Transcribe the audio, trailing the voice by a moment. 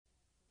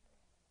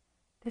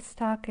This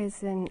talk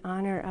is in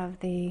honor of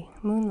the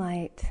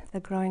moonlight, the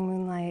growing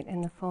moonlight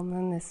and the full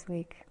moon this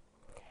week.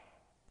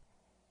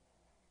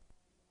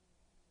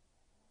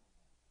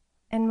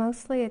 And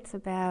mostly it's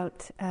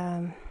about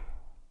the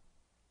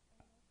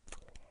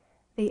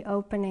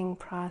opening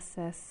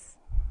process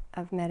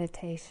of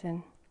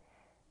meditation.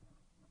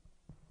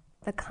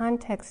 The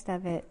context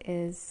of it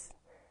is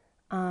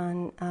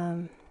on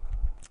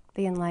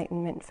the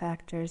enlightenment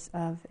factors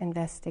of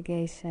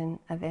investigation,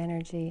 of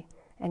energy,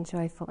 and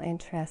joyful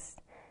interest.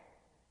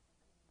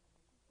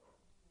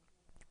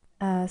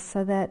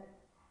 So that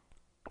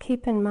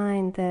keep in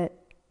mind that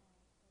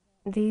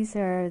these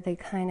are the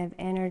kind of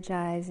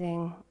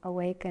energizing,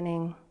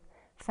 awakening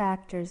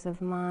factors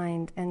of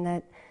mind, and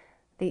that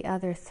the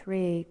other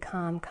three,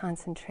 calm,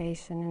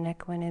 concentration, and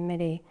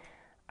equanimity,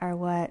 are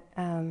what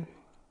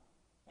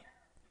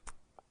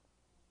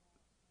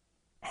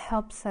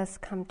helps us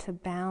come to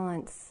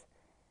balance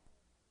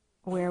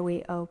where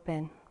we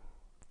open.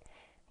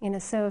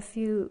 So if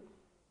you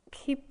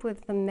keep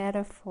with the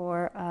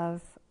metaphor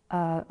of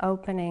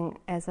opening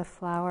as a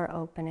flower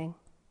opening,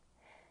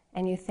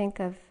 and you think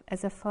of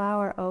as a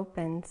flower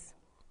opens,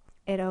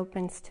 it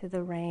opens to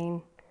the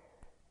rain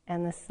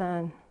and the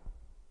sun,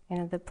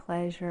 the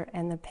pleasure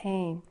and the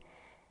pain.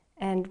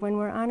 And when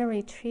we're on a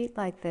retreat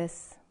like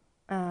this,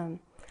 a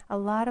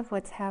lot of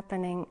what's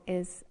happening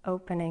is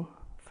opening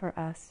for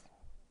us.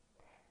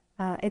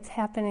 It's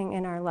happening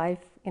in our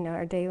life,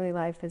 our daily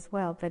life as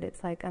well, but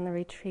it's like on the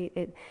retreat,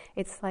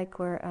 it's like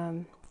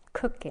we're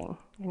cooking,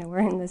 we're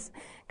in this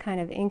kind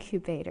of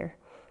incubator,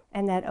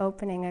 and that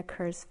opening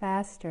occurs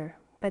faster.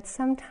 But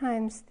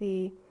sometimes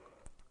the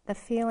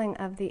feeling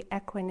of the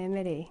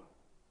equanimity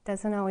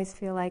doesn't always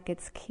feel like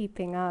it's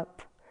keeping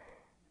up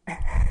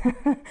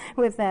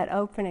with that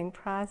opening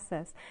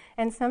process.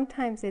 And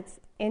sometimes it's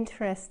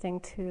interesting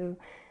to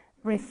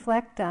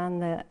reflect on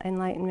the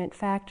enlightenment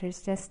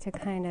factors just to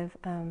kind of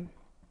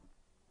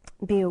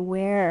be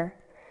aware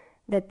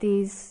that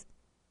these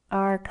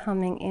are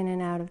coming in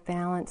and out of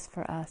balance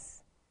for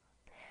us.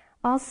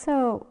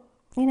 Also,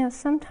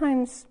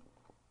 sometimes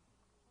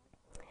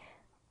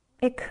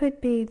it could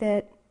be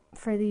that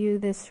for you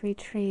this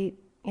retreat,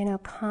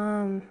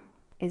 calm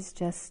is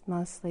just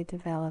mostly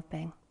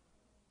developing.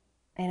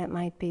 And it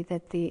might be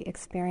that the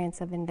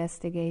experience of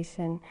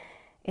investigation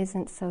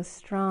isn't so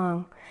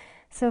strong.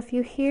 So if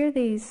you hear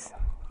these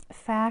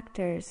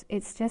factors,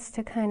 it's just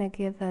to kind of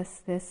give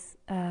us this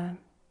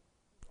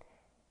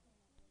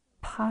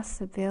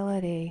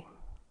possibility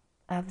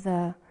of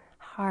the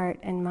heart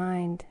and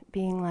mind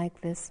being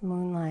like this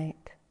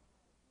moonlight.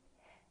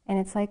 And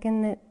it's like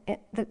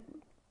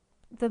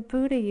the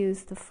Buddha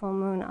used the full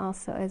moon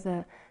also as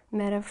a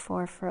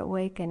metaphor for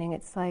awakening.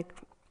 It's like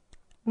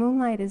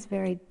moonlight is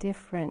very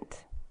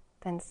different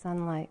than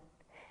sunlight.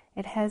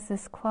 It has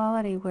this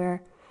quality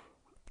where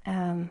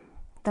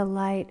the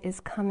light is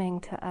coming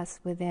to us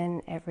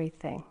within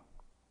everything.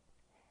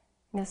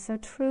 So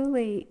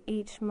truly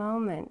each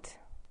moment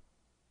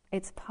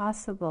it's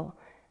possible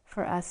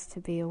for us to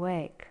be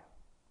awake.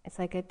 It's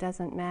like it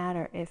doesn't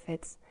matter if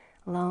it's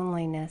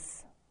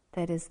loneliness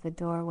that is the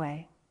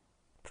doorway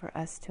for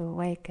us to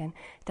awaken.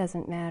 It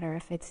doesn't matter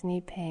if it's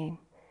knee pain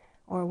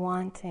or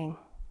wanting.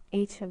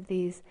 Each of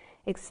these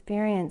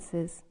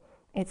experiences,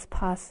 it's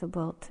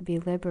possible to be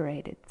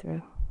liberated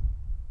through.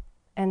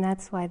 And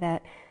that's why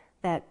that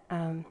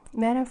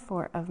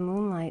metaphor of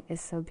moonlight is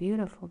so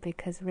beautiful,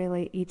 because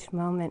really each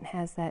moment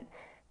has that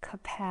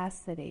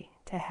capacity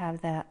to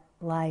have that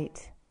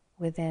light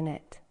within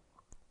it.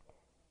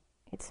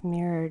 It's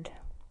mirrored.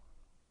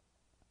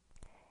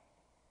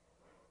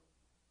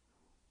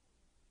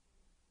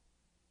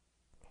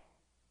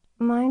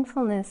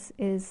 Mindfulness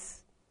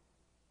is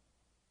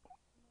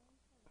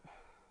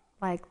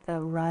like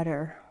the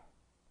rudder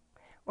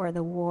or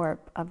the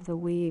warp of the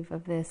weave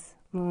of this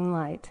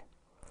moonlight.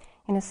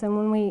 So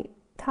when we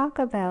talk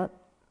about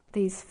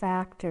these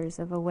factors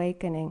of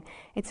awakening,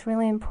 it's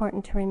really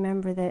important to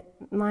remember that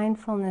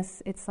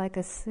mindfulness, it's like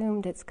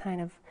assumed, it's kind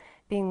of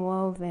being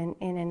woven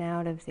in and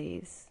out of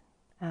these.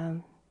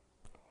 And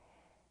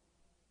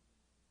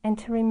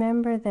to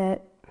remember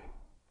that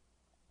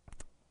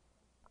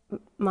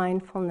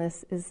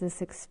mindfulness is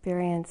this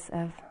experience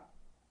of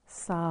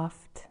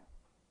soft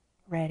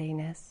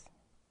readiness,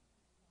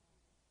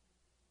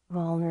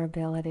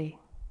 vulnerability.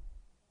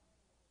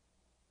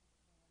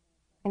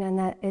 And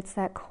that it's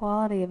that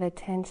quality of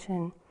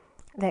attention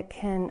that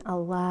can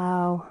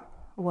allow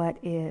what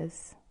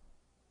is,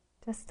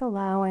 just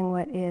allowing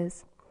what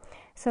is.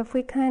 So if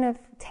we kind of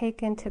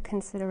take into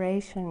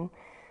consideration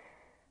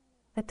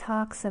the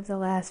talks of the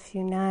last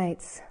few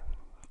nights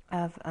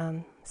of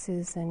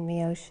Susan,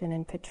 Mioshin,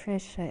 and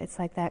Patricia, it's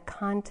like that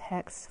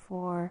context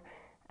for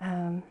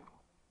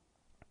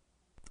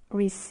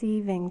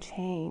receiving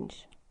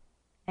change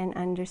and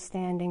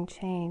understanding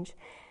change.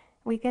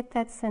 We get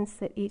that sense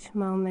that each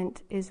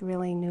moment is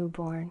really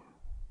newborn.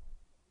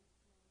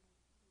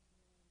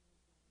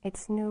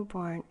 It's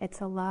newborn,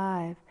 it's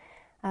alive.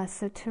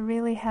 So to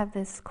really have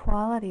this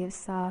quality of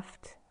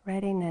soft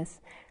readiness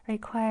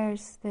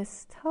requires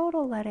this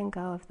total letting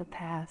go of the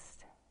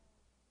past.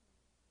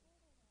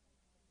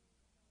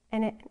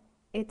 And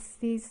it's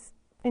these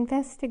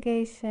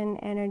investigation,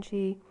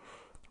 energy,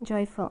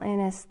 joyful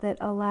inness that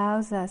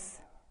allows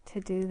us to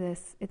do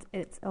this.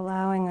 It's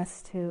allowing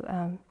us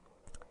to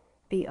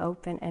be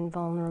open and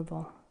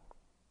vulnerable.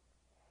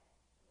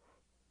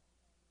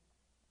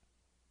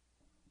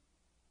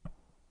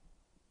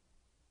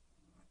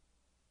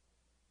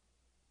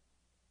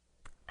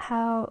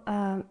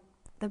 How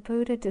the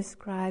Buddha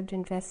described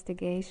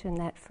investigation,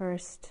 that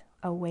first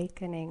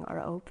awakening or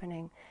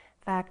opening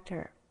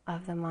factor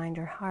of the mind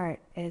or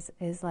heart, is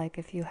like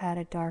if you had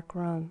a dark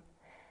room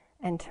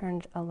and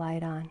turned a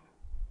light on.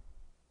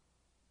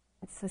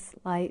 It's this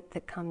light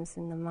that comes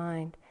in the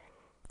mind.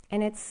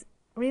 And it's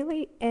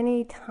really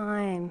any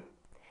time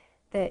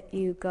that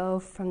you go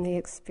from the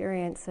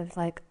experience of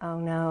like, oh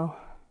no,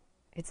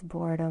 it's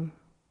boredom,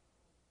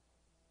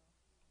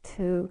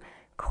 to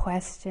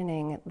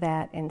questioning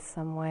that in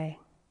some way.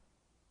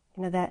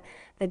 You know, that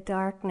the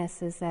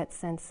darkness is that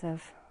sense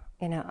of,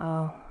 you know,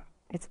 oh,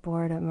 it's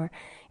boredom, or,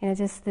 you know,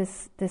 just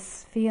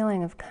this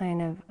feeling of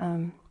kind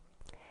of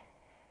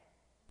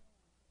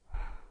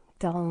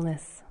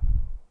dullness,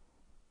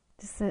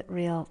 just a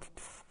real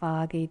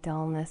foggy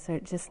dullness, or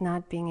just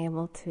not being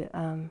able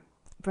to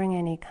bring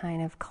any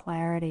kind of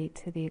clarity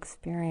to the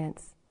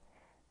experience.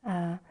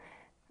 And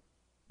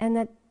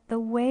that the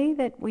way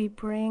that we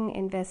bring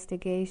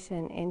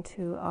investigation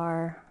into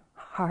our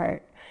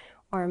heart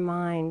or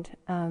mind,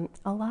 a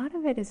lot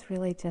of it is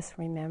really just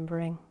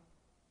remembering.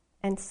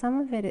 And some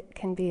of it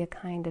can be a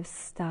kind of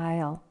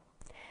style.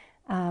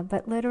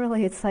 But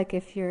literally it's like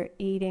if you're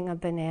eating a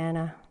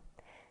banana.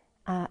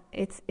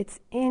 It's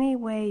any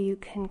way you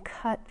can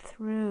cut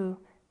through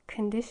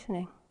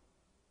conditioning.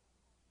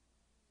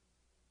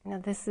 You know,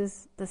 this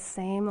is the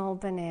same old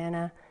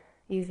banana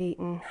you've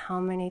eaten how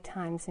many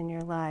times in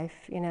your life.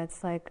 You know,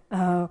 it's like,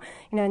 oh,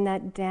 you know, and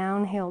that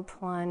downhill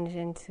plunge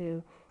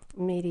into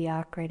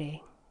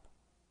mediocrity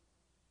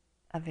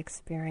of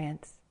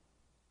experience.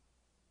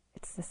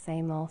 It's the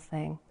same old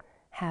thing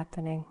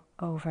happening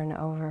over and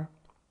over.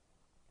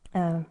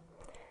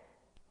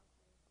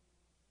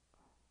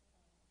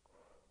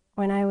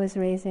 When I was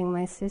raising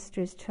my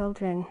sister's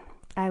children,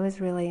 I was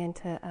really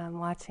into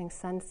watching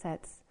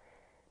sunsets,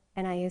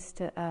 and I used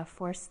to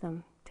force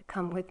them to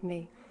come with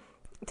me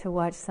to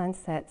watch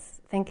sunsets,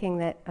 thinking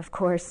that, of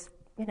course,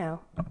 you know,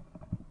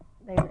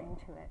 they were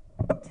into it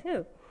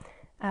too.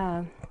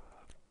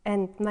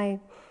 And my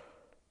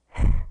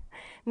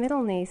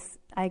middle niece,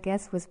 I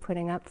guess, was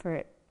putting up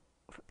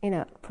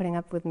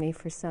with me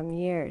for some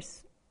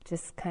years,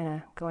 just kind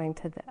of going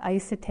to I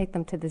used to take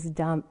them to this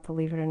dump,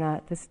 believe it or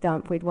not,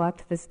 we'd walk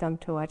to this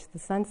dump to watch the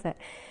sunset.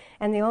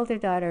 And the older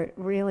daughter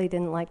really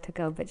didn't like to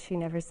go, but she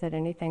never said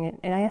anything.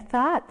 And I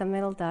thought the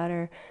middle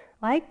daughter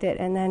liked it.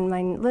 And then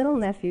my little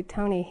nephew,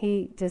 Tony,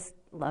 he just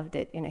loved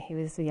it. You know, he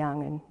was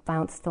young and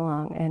bounced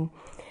along. And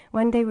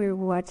one day we were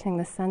watching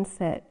the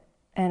sunset,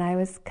 and I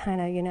was kind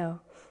of, you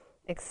know,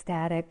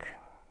 ecstatic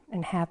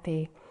and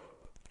happy.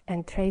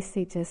 And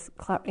Tracy just,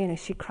 you know,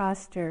 she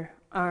crossed her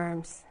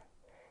arms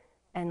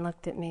and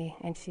looked at me,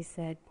 and she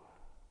said,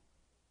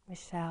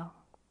 "Michele,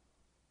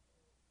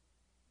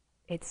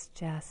 it's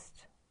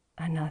just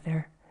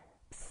another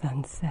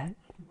sunset."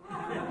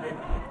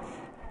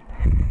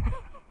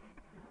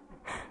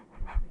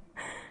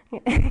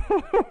 It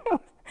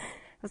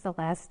was the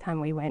last time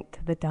we went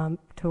to the dump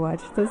to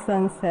watch the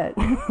sunset.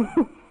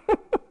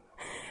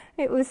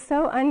 It was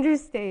so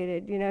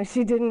understated, you know.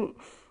 She didn't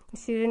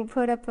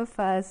put up a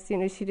fuss, you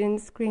know. She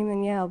didn't scream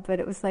and yell, but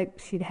it was like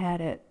she'd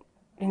had it,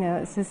 you know.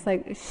 It's just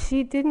like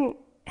she didn't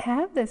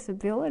have this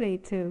ability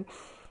to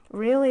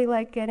really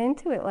like get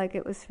into it like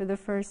it was for the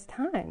first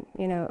time,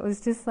 you know. It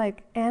was just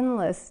like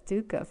endless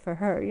dukkha for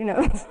her, you know.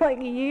 It's like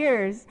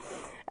years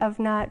of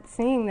not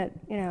seeing that,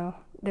 you know,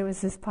 there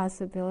was this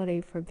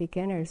possibility for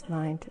beginner's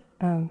mind.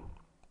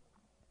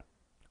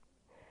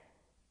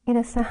 You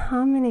know, so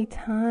how many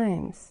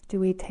times do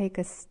we take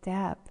a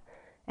step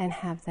and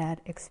have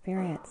that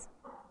experience?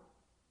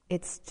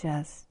 It's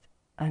just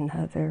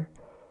another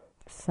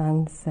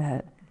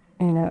sunset,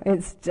 you know,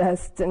 it's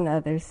just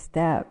another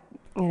step,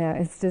 you know,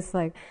 it's just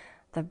like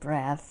the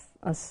breath,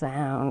 a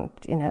sound,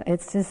 you know,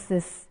 it's just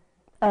this,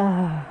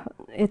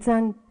 it's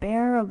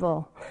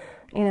unbearable.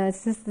 You know,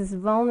 it's just this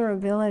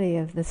vulnerability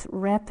of this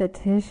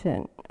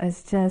repetition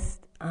is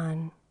just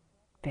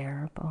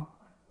unbearable.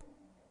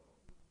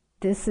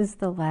 This is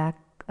the lack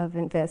of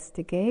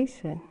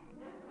investigation.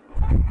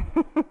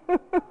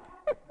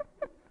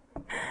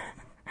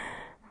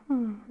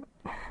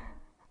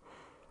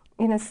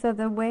 You know, so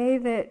the way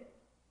that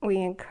we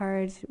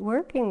encourage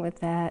working with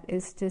that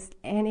is just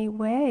any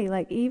way,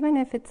 like even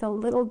if it's a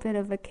little bit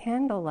of a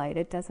candlelight,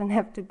 it doesn't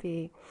have to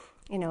be,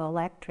 you know,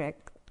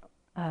 electric,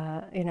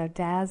 you know,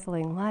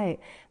 dazzling light,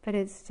 but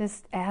it's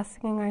just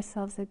asking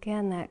ourselves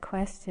again that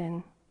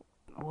question,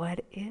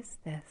 what is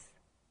this?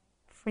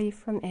 Free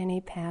from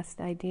any past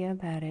idea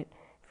about it,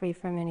 free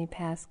from any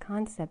past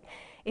concept.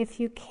 If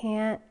you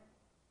can't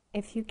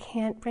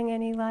bring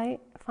any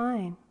light,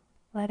 fine,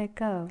 let it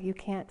go. You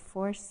can't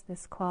force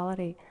this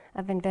quality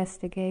of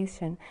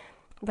investigation.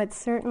 But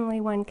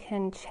certainly one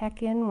can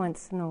check in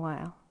once in a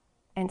while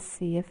and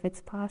see if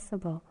it's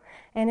possible.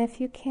 And if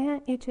you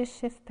can't, you just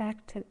shift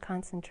back to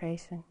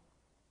concentration.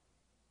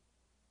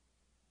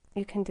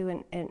 You can do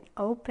an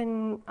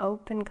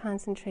open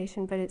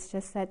concentration, but it's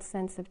just that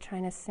sense of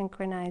trying to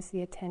synchronize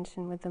the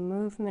attention with the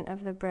movement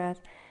of the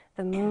breath,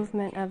 the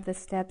movement of the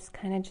steps,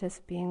 kind of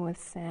just being with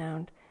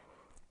sound.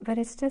 But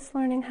it's just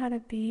learning how to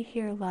be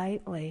here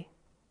lightly,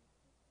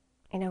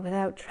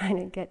 without trying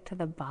to get to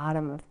the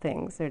bottom of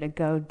things or to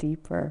go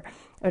deeper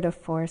or to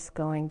force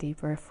going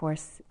deeper,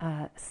 force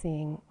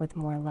seeing with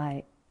more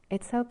light.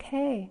 It's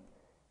okay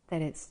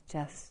that it's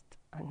just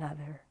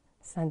another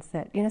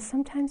sunset.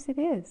 Sometimes it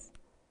is.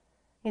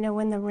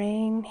 When the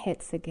rain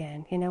hits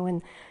again,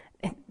 when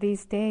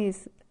these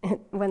days,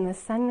 when the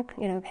sun,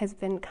 has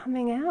been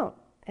coming out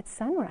at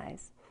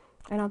sunrise,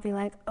 and I'll be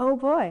like, oh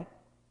boy.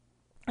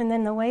 And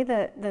then the way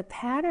the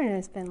pattern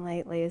has been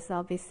lately is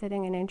I'll be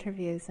sitting in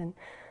interviews and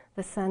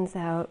the sun's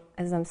out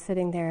as I'm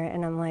sitting there,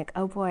 and I'm like,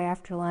 oh boy,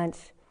 after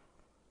lunch,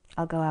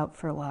 I'll go out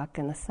for a walk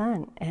in the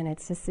sun. And it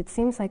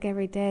seems like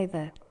every day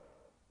the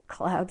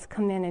clouds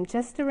come in, and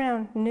just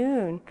around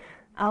noon,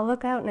 I'll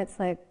look out and it's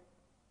like,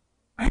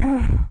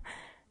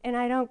 and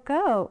I don't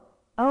go,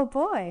 oh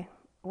boy,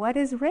 what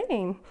is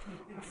rain?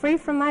 Free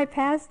from my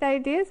past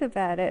ideas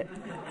about it.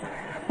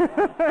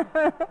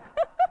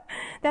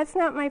 That's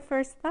not my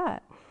first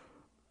thought.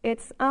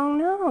 It's, oh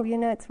no,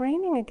 it's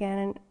raining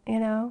again,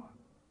 and, oh,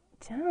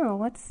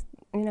 what's,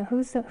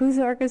 who's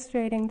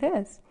orchestrating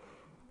this?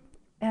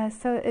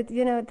 So,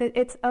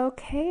 it's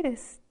okay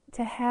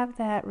to have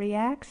that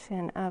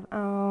reaction of,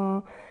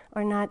 oh,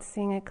 or not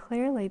seeing it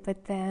clearly,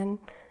 but then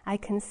I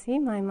can see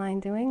my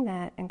mind doing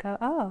that and go,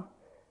 oh,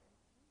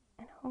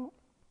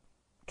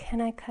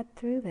 can I cut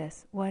through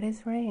this? What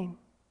is rain?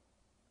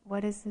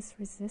 What is this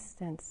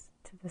resistance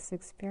to this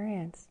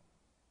experience?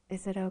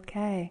 Is it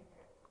okay?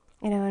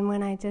 And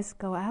when I just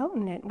go out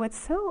in it, what's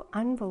so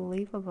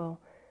unbelievable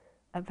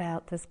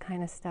about this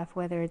kind of stuff,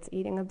 whether it's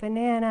eating a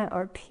banana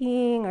or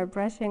peeing or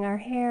brushing our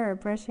hair or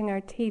brushing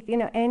our teeth,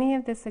 any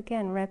of this,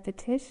 again,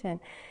 repetition,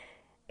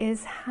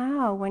 is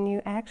how, when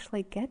you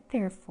actually get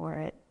there for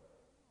it,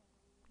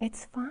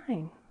 it's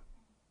fine.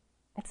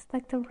 It's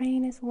like the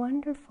rain is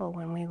wonderful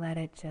when we let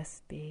it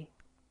just be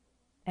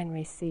and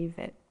receive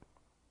it.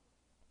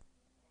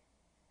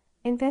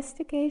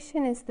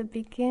 Investigation is the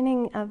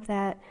beginning of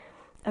that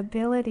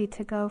ability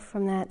to go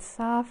from that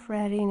soft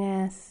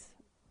readiness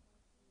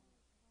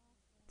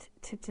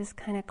to just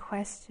kind of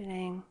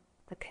questioning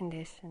the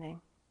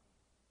conditioning.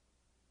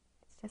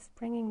 It's just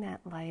bringing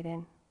that light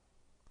in.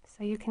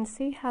 So you can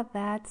see how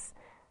that's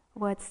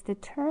what's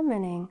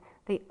determining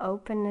the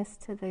openness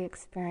to the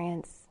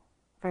experience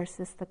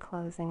versus the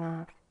closing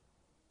off.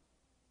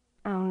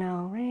 Oh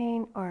no,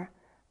 rain, or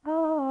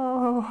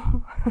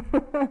oh,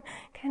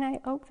 can I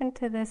open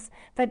to this?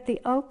 But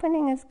the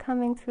opening is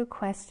coming through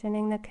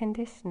questioning the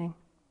conditioning.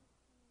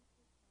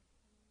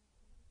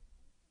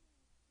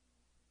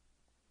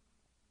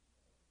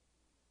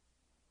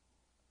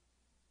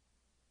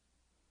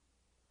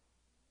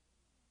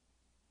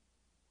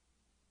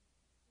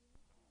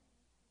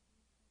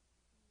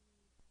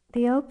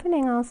 The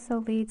opening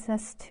also leads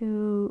us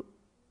to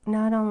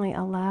not only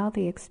allow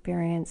the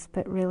experience,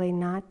 but really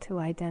not to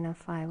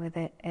identify with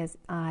it as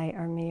I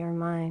or me or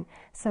mine.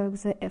 So,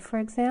 for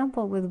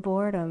example, with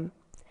boredom,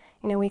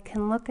 we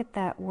can look at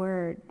that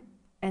word,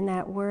 and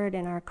that word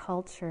in our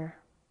culture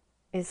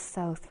is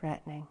so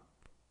threatening.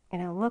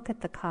 Look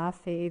at the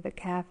coffee, the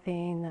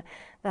caffeine,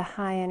 the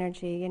high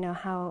energy,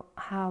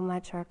 how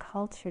much our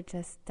culture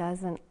just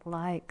doesn't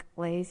like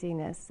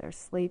laziness or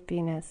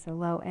sleepiness or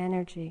low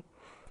energy.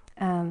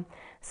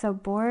 So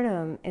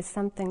boredom is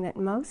something that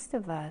most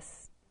of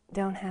us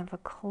don't have a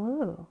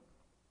clue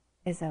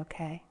is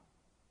okay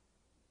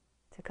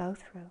to go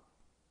through.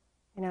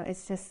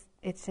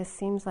 It just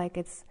seems like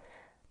it's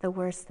the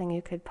worst thing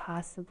you could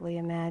possibly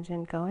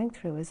imagine going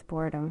through is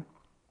boredom.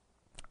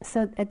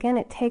 So again,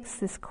 it takes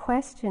this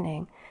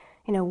questioning,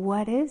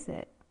 what is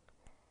it?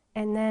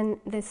 And then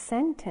this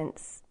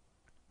sentence,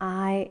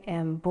 I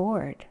am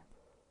bored,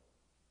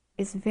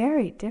 is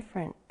very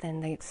different than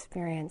the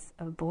experience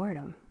of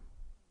boredom.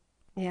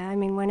 Yeah,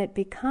 when it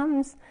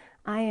becomes,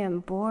 I am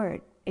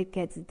bored, it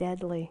gets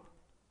deadly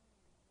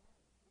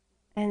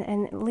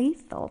and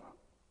lethal.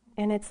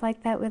 And it's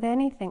like that with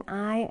anything.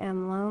 I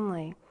am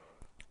lonely.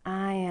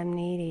 I am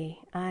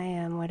needy. I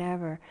am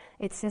whatever.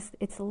 It's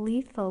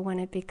lethal when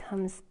it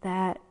becomes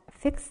that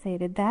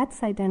fixated.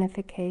 That's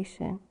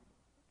identification.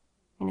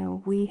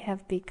 We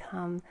have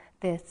become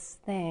this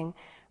thing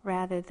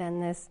rather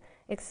than this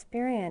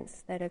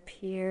experience that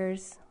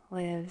appears,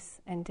 lives,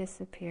 and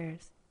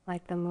disappears,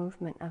 like the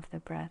movement of the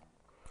breath.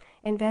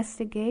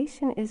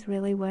 Investigation is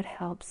really what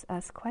helps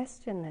us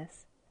question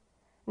this.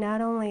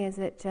 Not only is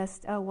it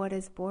just, what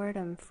is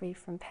boredom, free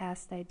from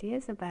past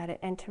ideas about it,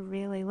 and to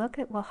really look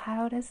at,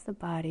 how does the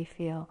body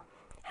feel?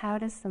 How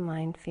does the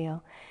mind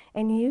feel?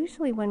 And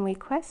usually when we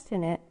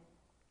question it,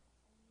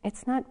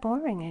 it's not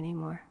boring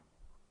anymore.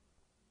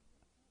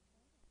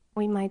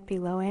 We might be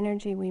low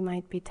energy, we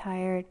might be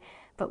tired,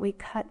 but we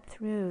cut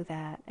through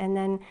that, and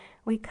then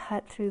we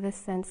cut through the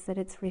sense that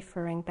it's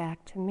referring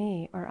back to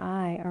me, or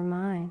I, or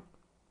mine.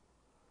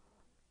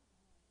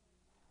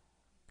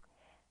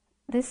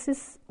 This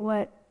is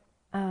what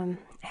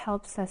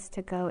helps us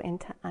to go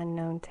into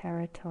unknown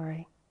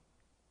territory.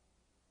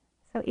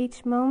 So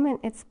each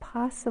moment it's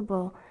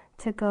possible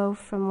to go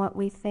from what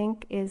we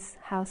think is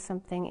how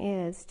something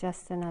is,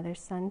 just another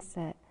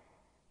sunset,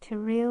 to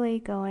really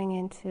going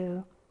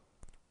into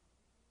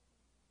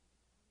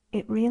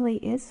it really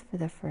is for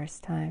the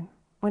first time.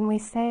 When we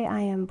say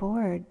I am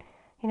bored,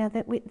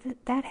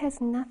 that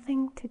has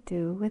nothing to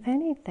do with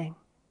anything.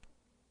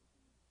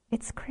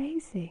 It's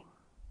crazy.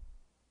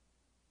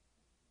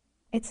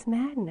 It's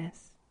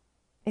madness.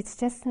 It's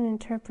just an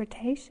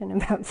interpretation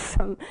about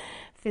some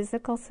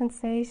physical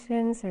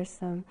sensations or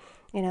some,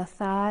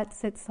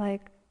 thoughts. It's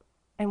like,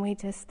 and we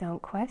just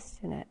don't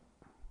question it.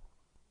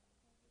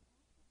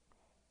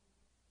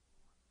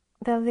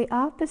 Though the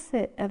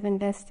opposite of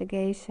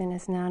investigation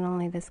is not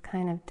only this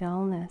kind of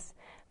dullness,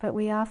 but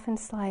we often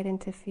slide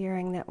into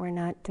fearing that we're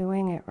not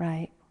doing it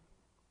right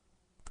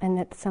and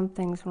that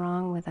something's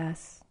wrong with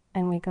us,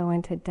 and we go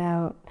into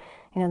doubt.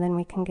 Then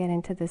we can get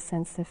into this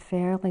sense of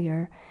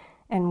failure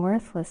and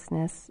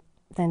worthlessness,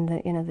 then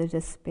the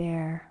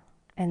despair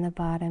and the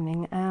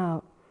bottoming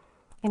out.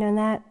 And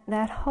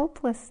that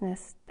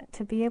hopelessness,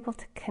 to be able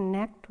to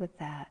connect with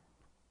that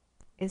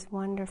is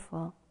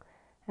wonderful.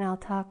 And I'll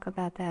talk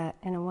about that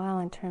in a while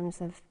in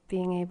terms of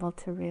being able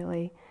to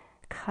really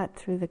cut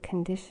through the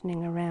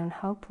conditioning around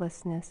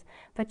hopelessness.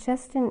 But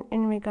just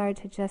in regard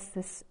to just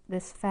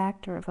this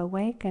factor of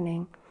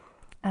awakening,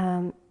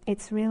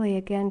 it's really,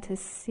 again, to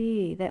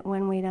see that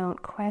when we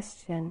don't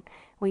question,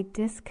 we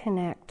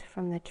disconnect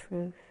from the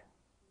truth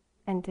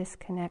and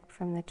disconnect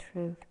from the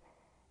truth.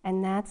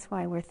 And that's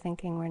why we're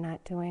thinking we're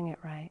not doing it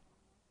right.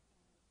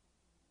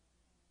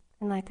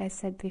 And like I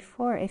said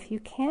before, if you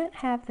can't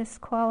have this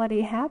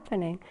quality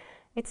happening,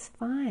 it's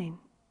fine.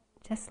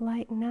 Just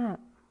lighten up.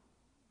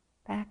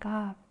 Back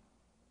off.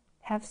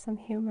 Have some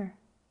humor.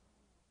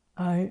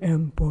 I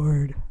am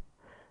bored.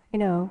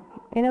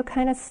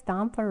 Kind of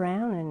stomp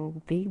around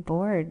and be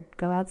bored.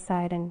 Go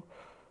outside and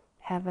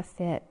have a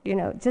fit.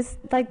 Just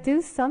like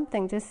do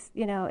something. Just,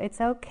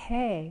 it's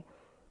okay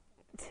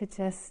to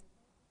just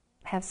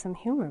have some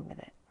humor with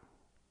it.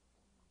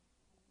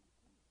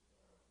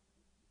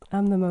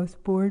 I'm the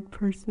most bored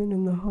person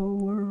in the whole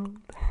world.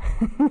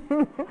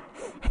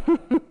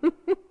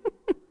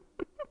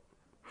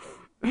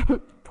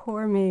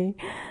 Poor me,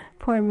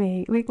 poor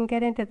me. We can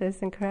get into this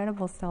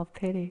incredible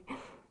self-pity.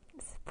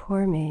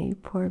 Poor me,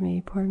 poor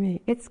me, poor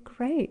me. It's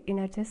great,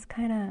 just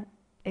kind of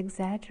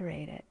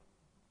exaggerate it.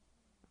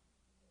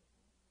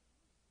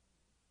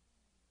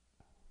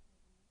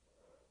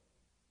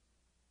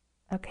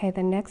 Okay,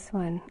 the next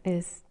one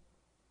is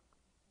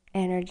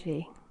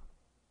energy,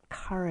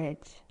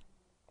 courage.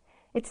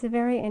 It's a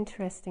very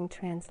interesting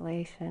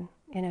translation,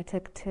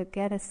 to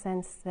get a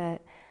sense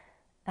that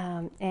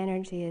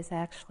energy is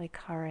actually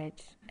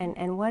courage.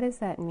 And what does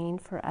that mean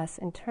for us?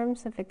 In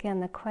terms of, again,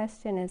 the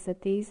question is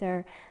that these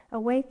are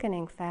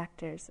awakening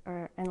factors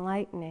or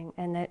enlightening,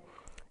 and that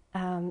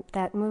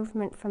that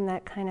movement from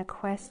that kind of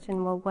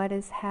question, well, what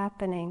is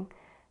happening,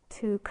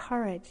 to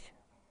courage.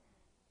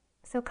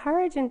 So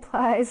courage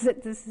implies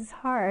that this is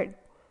hard.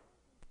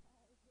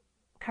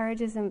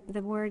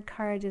 The word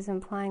courage is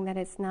implying that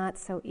it's not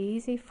so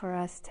easy for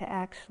us to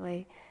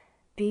actually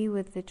be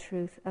with the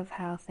truth of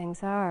how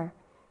things are.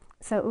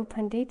 So U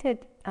Pandita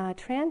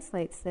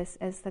translates this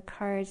as the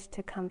courage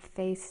to come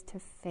face to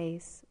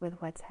face with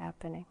what's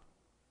happening.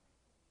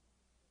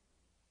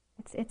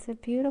 It's a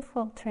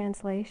beautiful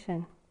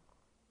translation.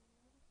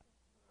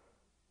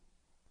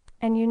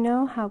 And you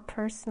know how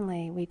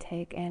personally we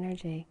take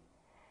energy.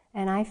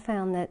 And I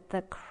found that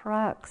the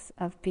crux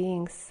of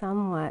being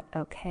somewhat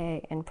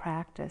okay in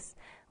practice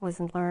was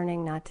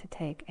learning not to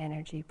take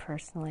energy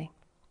personally.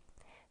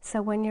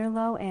 So when you're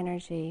low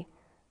energy,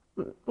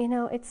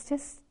 it's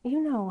just,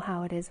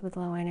 how it is with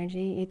low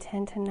energy. You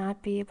tend to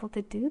not be able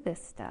to do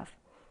this stuff.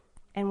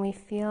 And we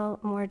feel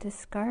more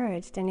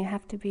discouraged, and you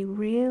have to be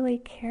really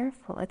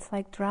careful. It's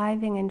like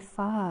driving in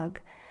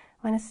fog.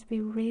 One has to be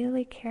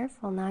really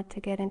careful not to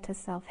get into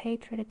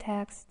self-hatred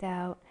attacks,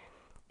 doubt,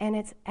 and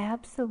it's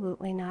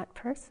absolutely not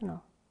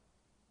personal.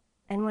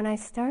 And when I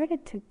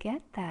started to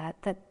get that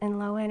in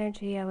low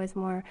energy I was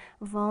more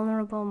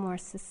vulnerable, more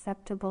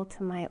susceptible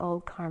to my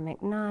old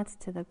karmic knots,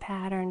 to the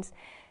patterns,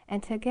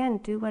 and to again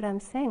do what I'm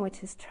saying,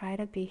 which is try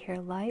to be here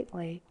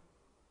lightly,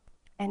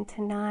 and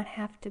to not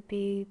have to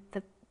be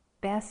the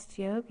best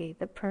yogi,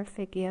 the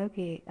perfect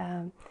yogi,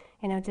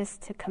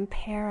 just to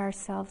compare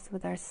ourselves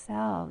with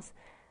ourselves.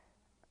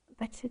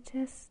 But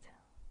it's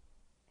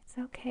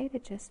okay to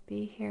just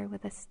be here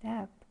with a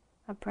step,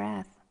 a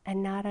breath,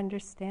 and not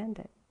understand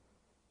it.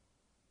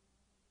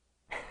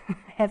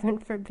 Heaven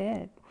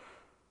forbid.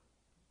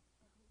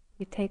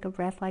 You take a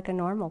breath like a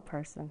normal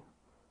person.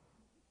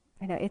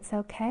 It's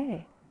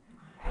okay.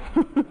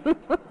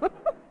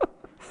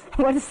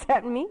 What does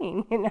that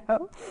mean,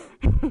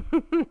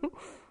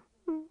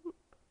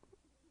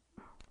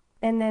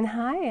 And then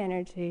high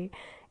energy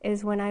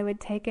is when I would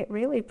take it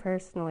really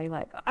personally,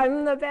 like,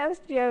 I'm the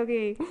best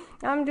yogi,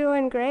 I'm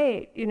doing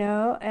great,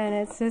 and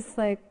it's just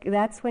like,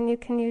 that's when you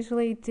can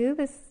usually do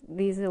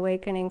these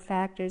awakening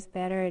factors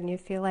better, and you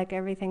feel like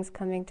everything's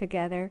coming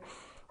together.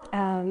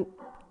 And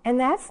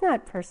that's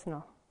not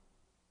personal,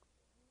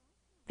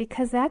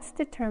 because that's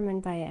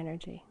determined by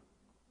energy.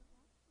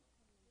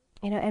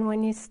 And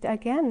when you,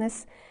 again,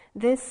 this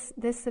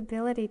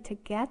ability to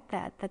get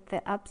that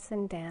the ups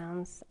and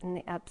downs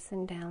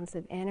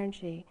of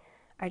energy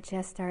are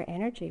just our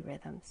energy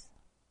rhythms.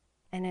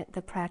 And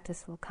the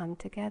practice will come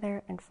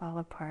together and fall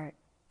apart,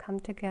 come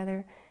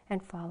together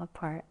and fall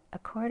apart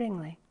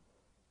accordingly.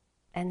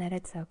 And that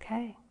it's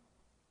okay.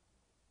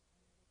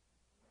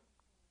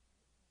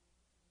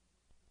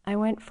 I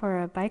went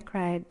for a bike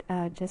ride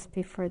just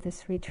before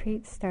this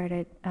retreat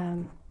started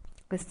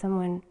with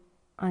someone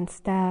on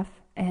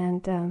staff,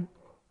 and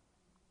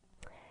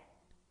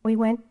we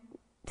went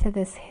to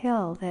this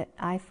hill that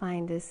I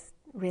find is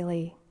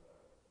really,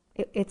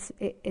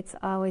 it's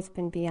always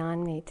been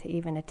beyond me to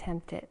even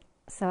attempt it.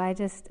 So I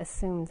just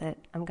assumed that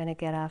I'm going to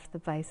get off the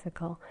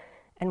bicycle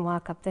and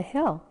walk up the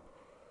hill.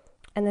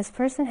 And this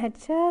person had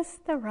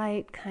just the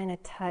right kind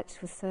of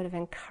touch, was sort of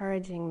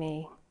encouraging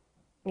me,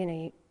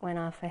 he went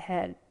off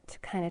ahead to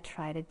kind of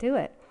try to do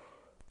it.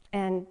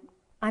 And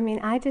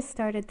I just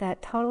started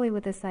that totally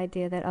with this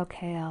idea that,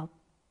 okay, I'll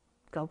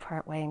go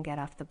part way and get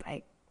off the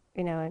bike,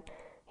 and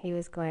he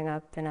was going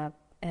up and up,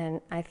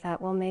 and I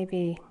thought, well,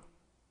 maybe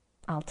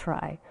I'll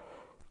try.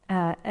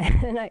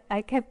 And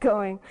I kept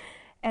going.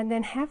 And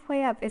then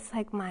halfway up, it's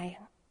like my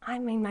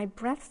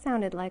breath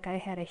sounded like I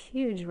had a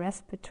huge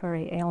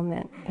respiratory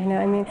ailment.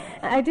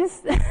 I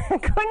just I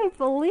couldn't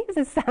believe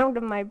the sound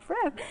of my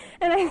breath.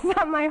 And I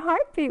thought my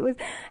heartbeat was,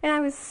 and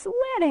I was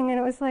sweating, and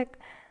it was like,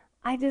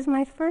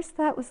 my first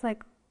thought was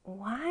like,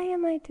 why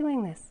am I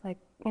doing this?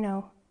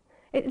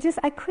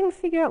 I couldn't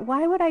figure out,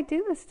 why would I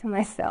do this to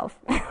myself?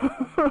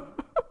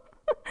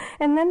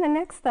 And then the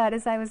next thought,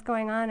 as I was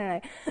going on,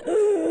 and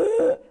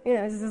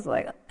it was just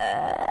like,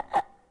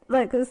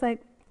 it was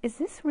like, is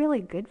this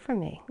really good for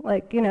me?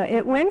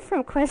 It went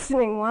from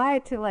questioning why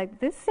to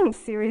this seems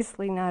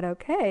seriously not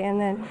okay. And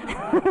then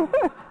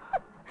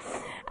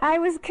I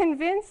was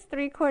convinced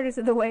 3/4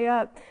 of the way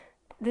up,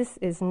 this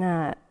is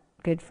not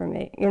good for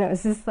me.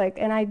 It's just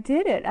and I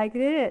did it,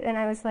 and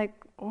I was like,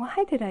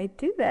 why did I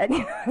do that?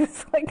 I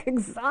was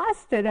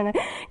exhausted, and I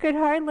could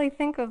hardly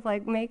think of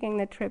making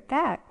the trip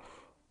back.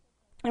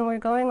 And we're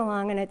going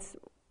along, and it's,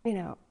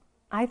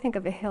 I think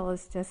of a hill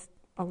as just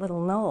a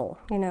little knoll,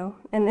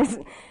 and there's,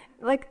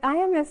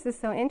 IMS is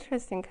so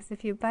interesting, because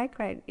if you bike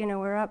ride,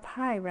 we're up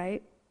high,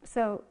 right?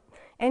 So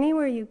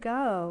anywhere you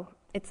go,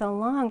 it's a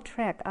long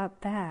trek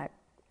up back.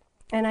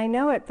 And I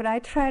know it, but I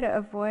try to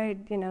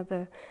avoid,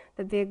 the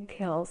big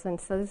hills, and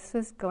so this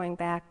is going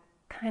back,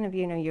 kind of,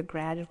 you're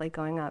gradually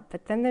going up.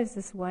 But then there's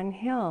this one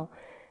hill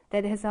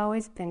that has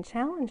always been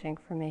challenging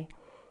for me.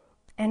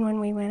 And when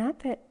we went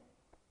up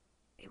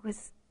it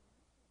was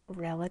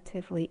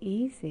relatively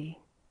easy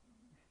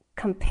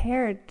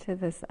compared to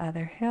this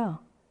other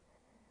hill.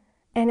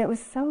 And it was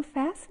so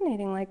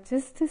fascinating,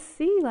 just to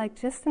see,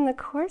 just in the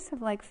course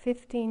of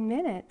 15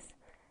 minutes,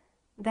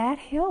 that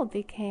hill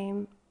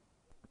became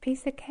a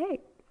piece of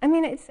cake.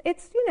 It's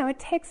it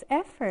takes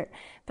effort,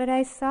 but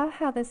I saw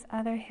how this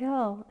other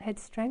hill had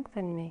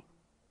strengthened me.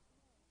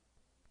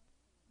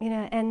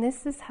 And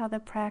this is how the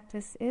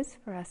practice is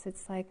for us.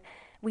 It's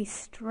we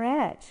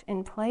stretch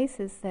in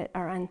places that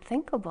are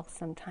unthinkable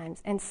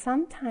sometimes, and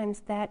sometimes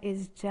that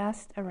is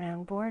just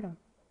around boredom.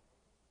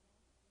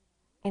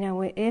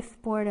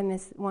 If boredom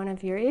is one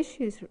of your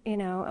issues,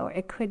 or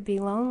it could be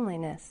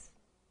loneliness.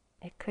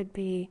 It could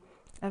be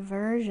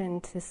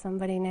aversion to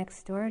somebody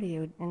next door to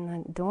you in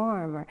the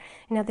dorm, or,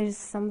 there's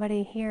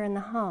somebody here in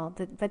the hall,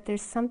 but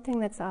there's something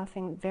that's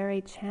often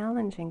very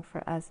challenging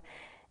for us.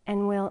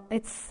 And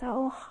it's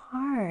so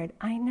hard.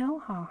 I know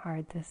how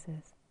hard this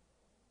is.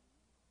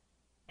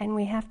 And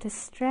we have to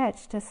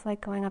stretch, just like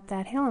going up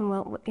that hill, and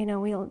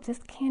we'll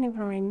just can't even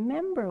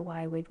remember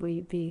why would we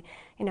be,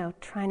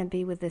 trying to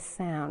be with this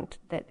sound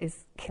that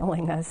is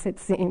killing us, it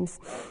seems,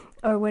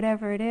 or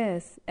whatever it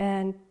is.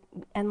 And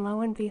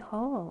lo and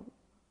behold,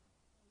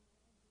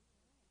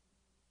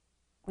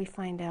 we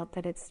find out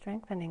that it's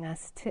strengthening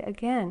us to,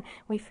 again,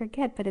 we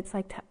forget, but it's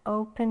to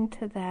open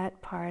to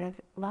that part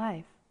of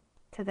life,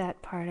 to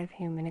that part of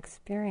human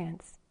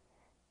experience.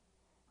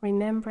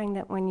 Remembering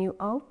that when you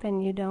open,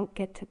 you don't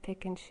get to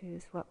pick and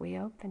choose what we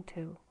open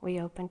to. We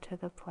open to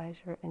the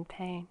pleasure and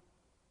pain.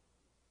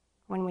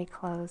 When we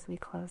close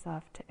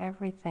off to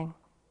everything.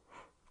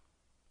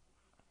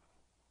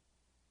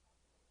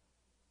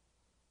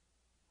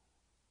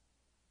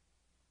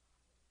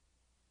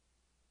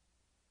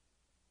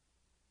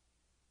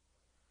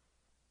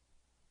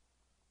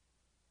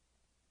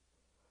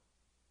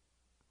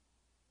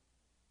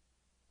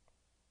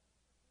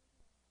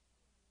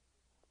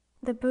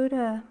 The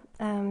Buddha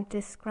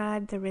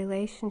described the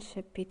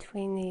relationship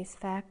between these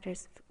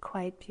factors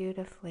quite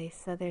beautifully.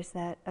 So there's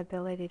that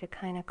ability to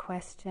kind of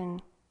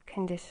question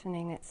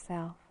conditioning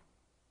itself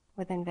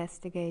with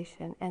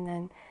investigation. And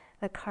then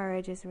the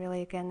courage is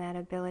really, again, that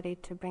ability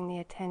to bring the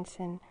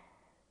attention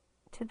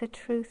to the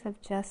truth of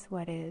just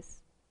what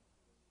is.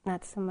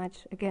 Not so much,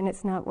 again,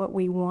 it's not what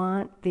we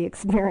want the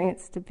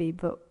experience to be,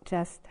 but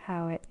just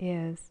how it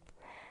is.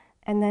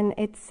 And then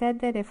it's said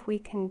that if we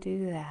can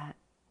do that,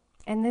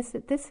 and this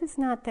is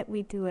not that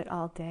we do it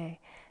all day,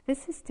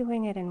 this is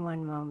doing it in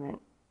one moment.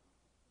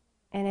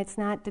 And it's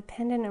not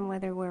dependent on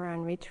whether we're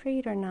on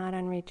retreat or not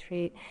on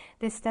retreat.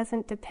 This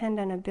doesn't depend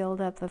on a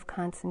buildup of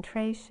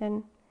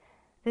concentration.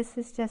 This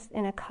is just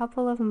in a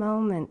couple of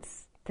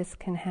moments this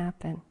can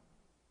happen.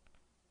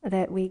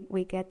 That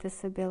we get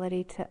this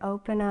ability to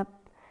open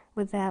up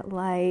with that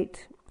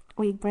light.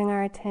 We bring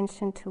our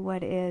attention to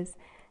what is.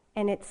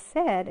 And it's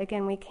said,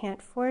 again, we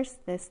can't force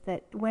this,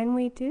 that when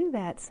we do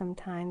that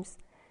sometimes,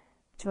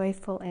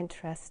 joyful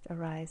interest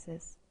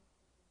arises.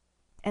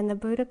 And the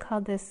Buddha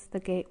called this the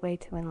gateway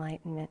to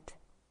enlightenment.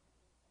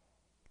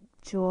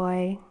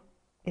 Joy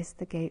is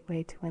the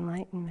gateway to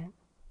enlightenment.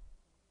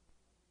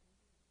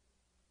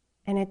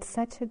 And it's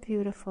such a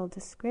beautiful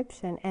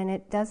description. And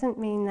it doesn't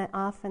mean that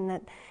often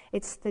that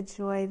it's the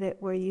joy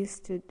that we're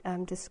used to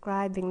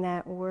describing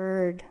that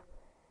word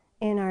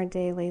in our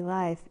daily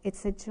life.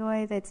 It's a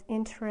joy that's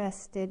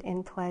interested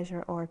in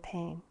pleasure or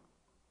pain.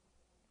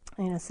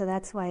 So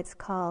that's why it's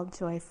called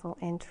joyful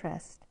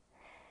interest.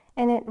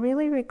 And it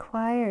really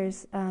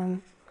requires a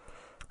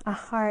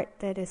heart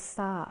that is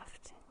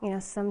soft.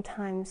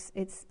 Sometimes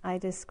I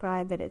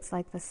describe it, it's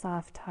like the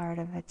soft heart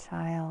of a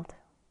child.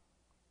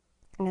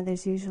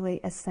 There's usually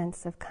a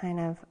sense of kind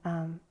of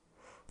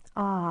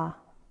awe,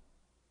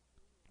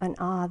 an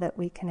awe that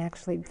we can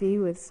actually be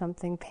with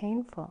something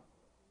painful.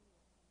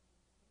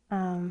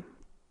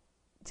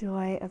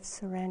 Joy of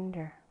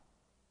surrender.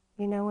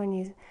 When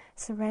you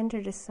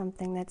surrender to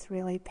something that's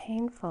really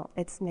painful,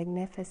 it's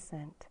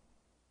magnificent.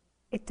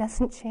 It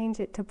doesn't change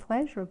it to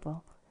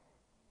pleasurable,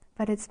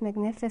 but it's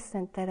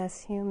magnificent that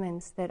us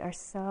humans that are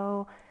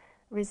so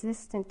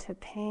resistant to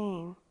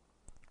pain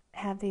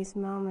have these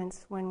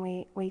moments when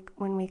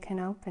we can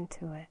open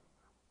to it.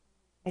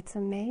 It's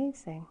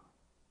amazing.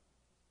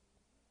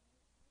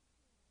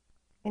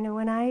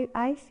 When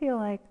I feel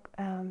like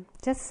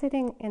just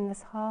sitting in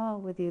this hall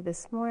with you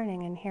this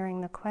morning and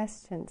hearing the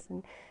questions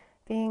and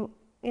being,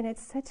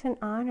 it's such an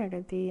honor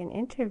to be in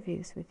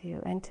interviews with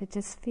you and to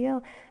just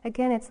feel,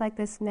 again, it's like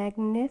this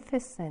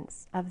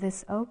magnificence of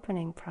this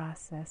opening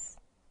process.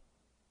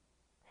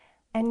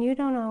 And you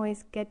don't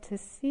always get to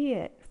see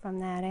it from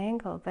that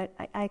angle, but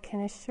I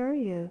can assure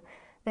you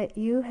that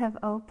you have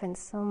opened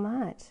so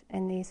much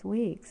in these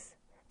weeks,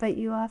 but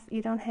you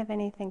don't have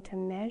anything to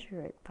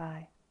measure it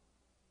by.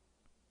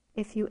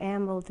 If you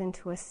ambled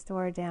into a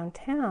store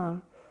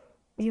downtown,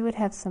 you would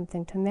have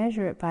something to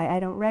measure it by.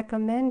 I don't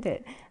recommend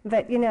it,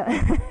 but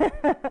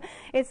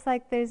it's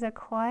like there's a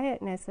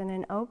quietness and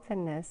an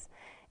openness,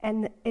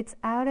 and it's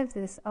out of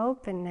this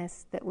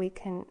openness that we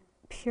can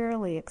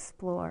purely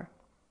explore.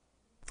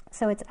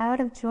 So it's out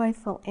of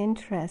joyful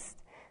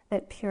interest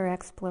that pure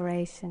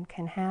exploration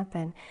can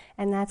happen,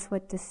 and that's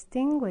what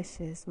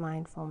distinguishes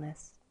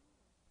mindfulness.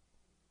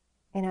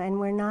 And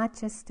we're not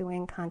just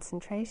doing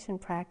concentration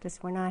practice.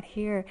 We're not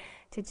here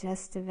to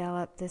just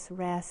develop this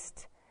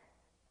rest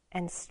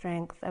and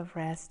strength of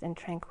rest and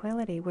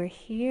tranquility. We're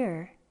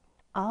here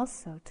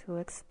also to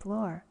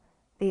explore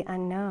the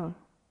unknown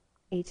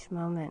each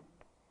moment,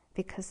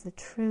 because the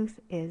truth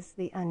is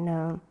the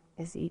unknown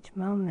is each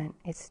moment.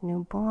 It's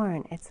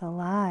newborn, it's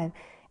alive,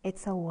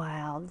 it's a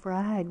wild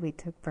ride we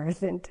took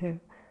birth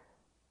into.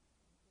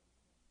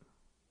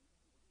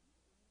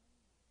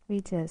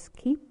 We just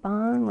keep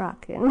on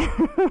rocking.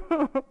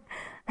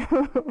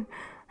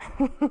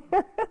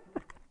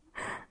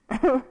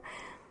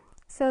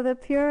 So the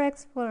pure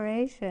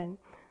exploration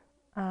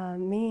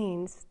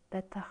means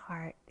that the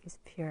heart is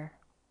pure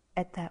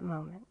at that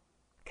moment.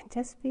 It can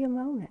just be a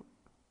moment.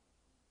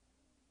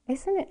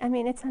 Isn't it?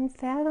 It's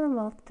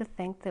unfathomable to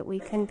think that we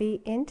can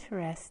be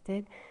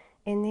interested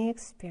in the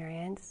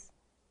experience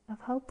of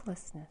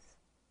hopelessness.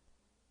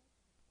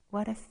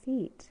 What a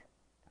feat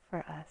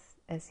for us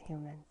as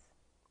humans.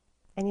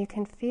 And you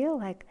can feel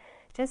like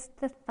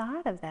just the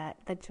thought of that,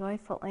 the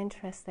joyful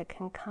interest that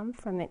can come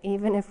from it,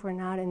 even if we're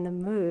not in the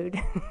mood,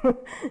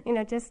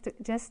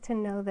 just to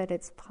know that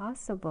it's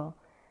possible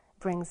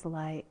brings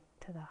light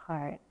to the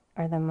heart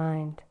or the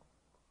mind.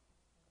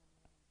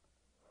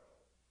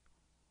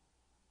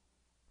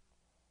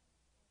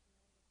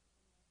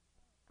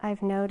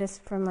 I've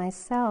noticed for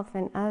myself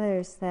and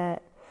others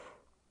that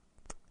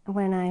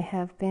when I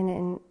have been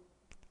in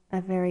a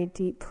very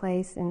deep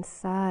place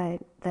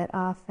inside, that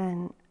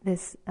often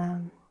this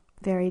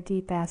very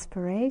deep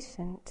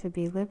aspiration to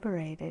be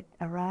liberated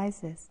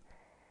arises.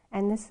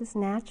 And this is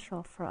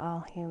natural for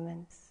all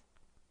humans.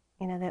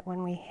 That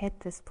when we hit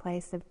this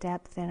place of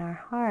depth in our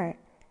heart,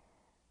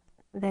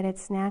 that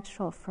it's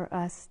natural for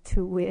us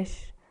to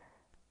wish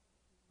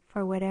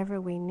for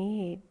whatever we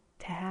need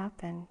to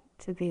happen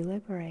to be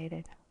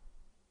liberated.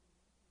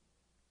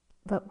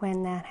 But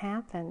when that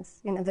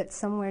happens, that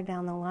somewhere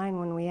down the line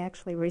when we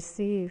actually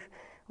receive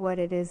what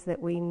it is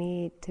that we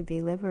need to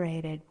be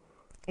liberated,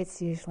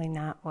 it's usually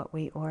not what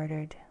we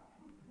ordered.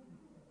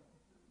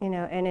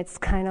 And it's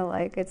kind of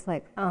like,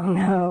 oh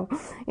no,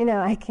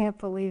 I can't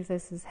believe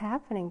this is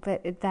happening.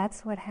 But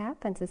that's what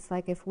happens. It's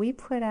like if we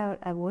put out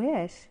a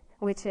wish,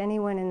 which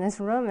anyone in this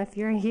room, if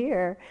you're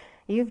here,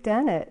 you've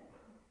done it.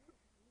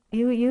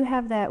 You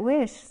have that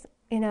wish.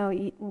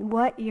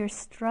 What you're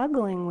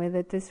struggling with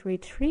at this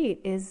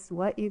retreat is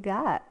what you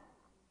got.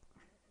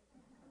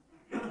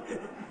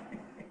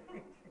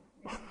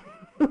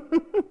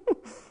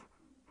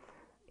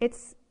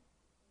 It's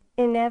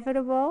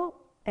inevitable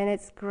and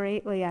it's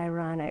greatly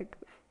ironic.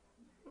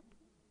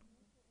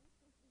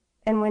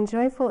 And when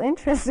joyful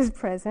interest is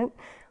present,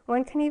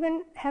 one can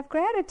even have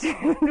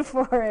gratitude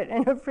for it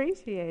and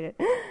appreciate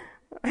it.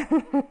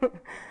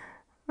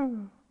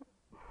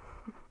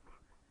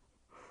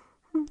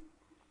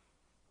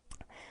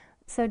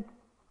 So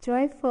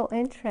joyful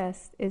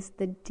interest is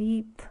the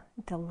deep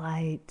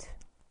delight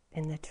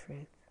in the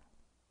truth.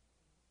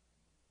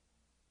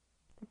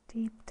 The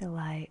deep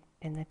delight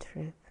in the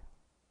truth.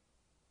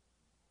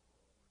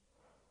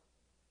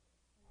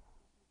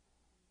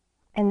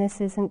 And this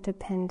isn't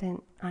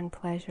dependent on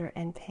pleasure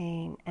and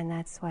pain, and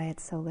that's why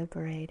it's so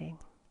liberating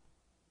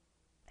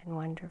and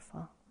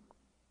wonderful.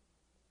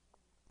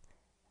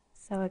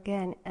 So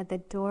again, the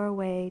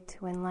doorway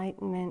to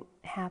enlightenment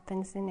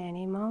happens in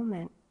any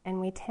moment. And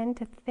we tend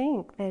to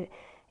think that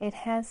it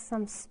has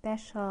some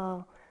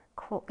special,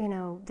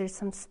 there's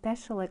some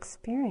special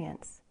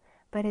experience.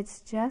 But it's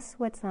just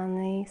what's on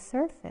the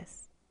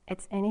surface.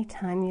 It's any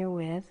time you're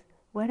with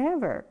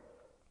whatever.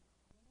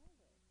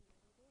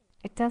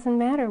 It doesn't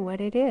matter what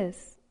it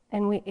is.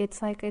 And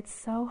it's like it's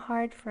so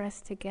hard for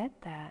us to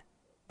get that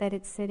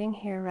it's sitting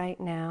here right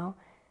now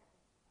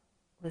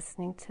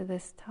listening to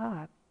this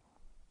talk.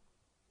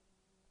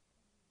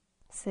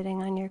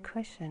 Sitting on your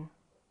cushion.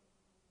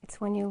 It's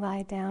when you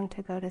lie down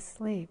to go to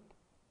sleep.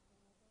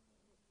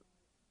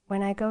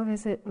 When I go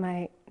visit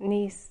my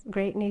niece,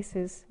 great niece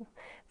who's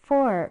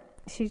 4,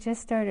 she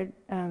just started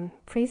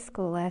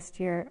preschool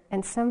last year,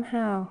 and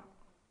somehow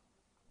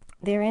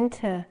they're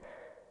into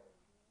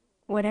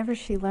whatever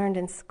she learned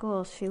in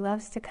school. She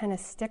loves to kind of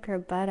stick her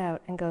butt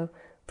out and go,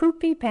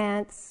 poopy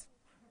pants.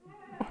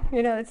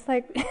 It's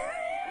like,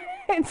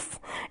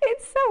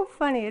 it's so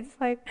funny. It's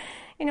like,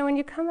 when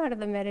you come out of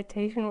the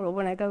meditation world,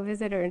 when I go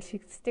visit her and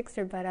she sticks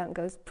her butt out and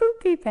goes,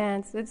 poopy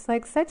pants, it's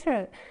like such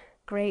a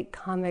great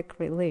comic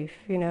relief,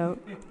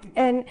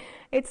 And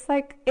it's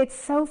like, it's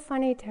so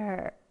funny to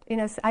her.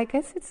 So I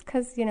guess it's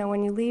because,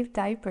 when you leave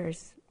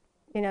diapers,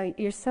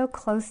 you're so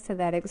close to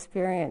that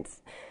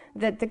experience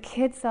that the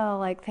kids all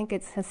like think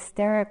it's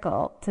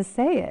hysterical to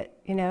say it,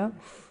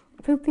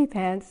 poopy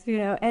pants,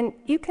 and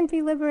you can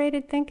be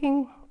liberated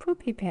thinking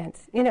poopy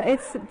pants.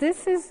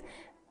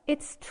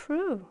 It's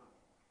true.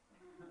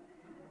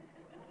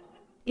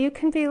 You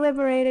can be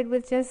liberated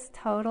with just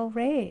total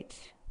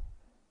rage.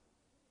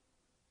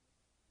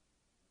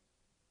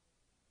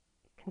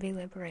 You can be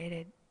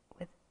liberated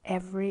with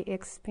every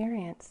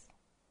experience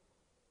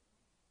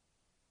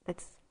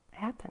that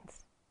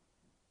happens.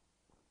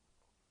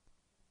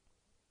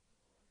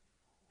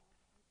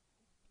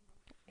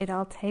 It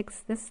all takes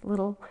this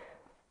little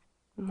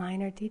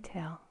minor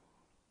detail,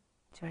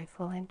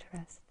 joyful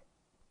interest,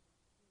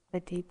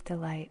 the deep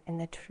delight in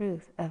the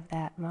truth of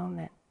that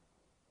moment.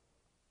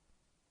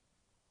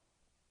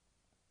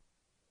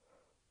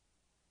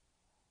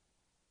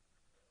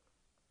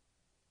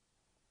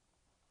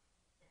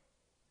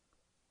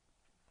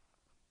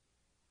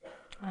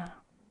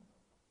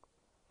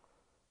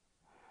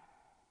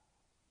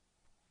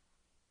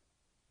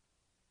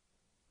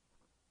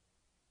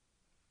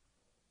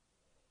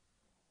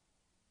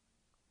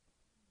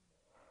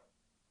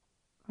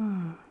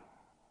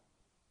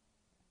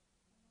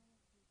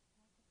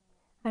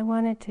 I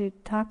wanted to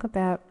talk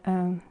about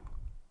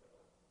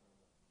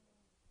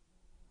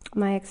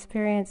my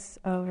experience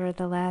over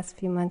the last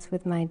few months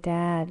with my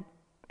dad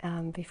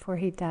before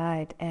he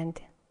died, and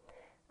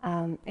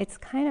it's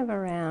kind of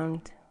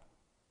around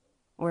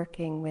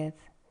working with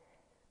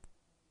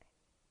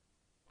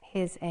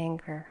his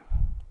anger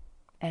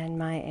and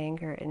my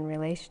anger in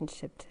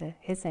relationship to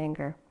his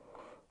anger.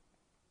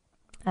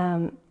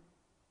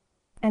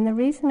 And the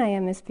reason I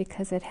am is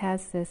because it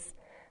has this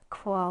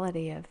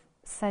quality of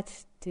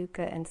such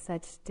dukkha and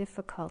such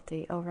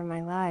difficulty over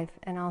my life,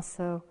 and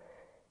also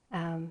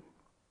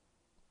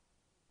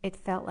it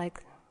felt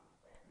like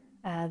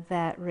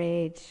that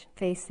rage,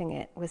 facing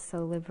it, was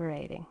so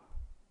liberating.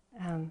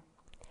 And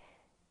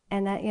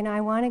that,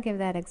 I want to give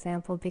that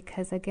example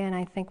because, again,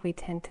 I think we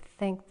tend to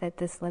think that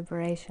this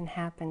liberation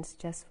happens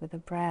just with a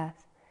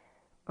breath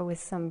or with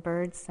some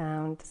bird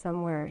sound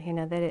somewhere,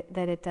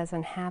 that it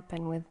doesn't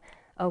happen with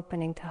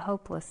opening to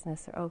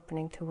hopelessness or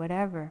opening to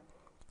whatever,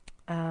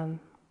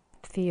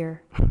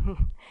 fear.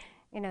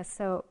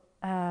 So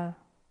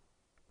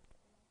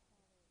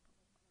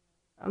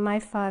my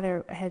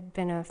father had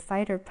been a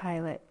fighter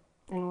pilot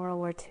in World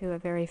War II, a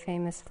very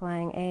famous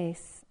flying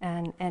ace,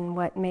 and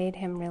what made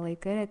him really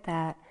good at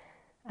that,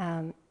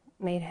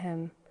 made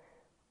him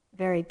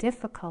very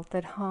difficult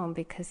at home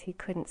because he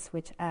couldn't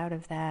switch out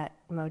of that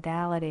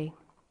modality.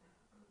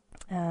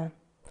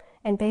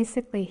 And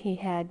basically he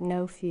had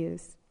no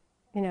fuse.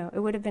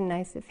 It would have been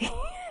nice if he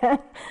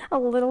had a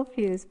little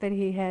fuse, but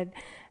he had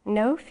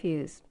no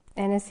fuse.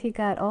 And as he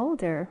got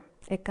older,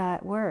 it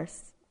got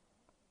worse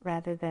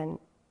rather than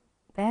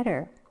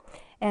better.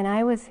 And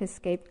I was his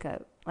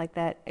scapegoat, like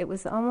that. It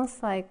was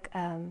almost like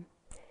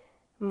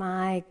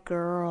my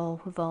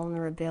girl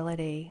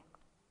vulnerability,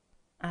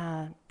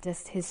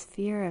 just his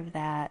fear of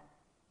that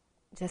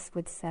just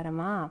would set him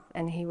off,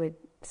 and he would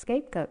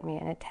scapegoat me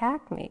and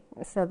attack me.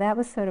 So that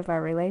was sort of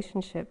our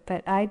relationship,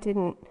 but I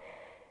didn't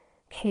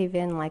cave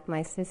in like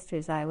my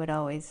sisters. I would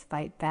always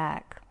fight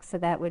back, so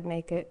that would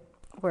make it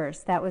worse.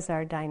 That was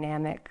our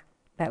dynamic.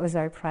 That was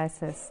our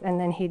process. And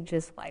then he'd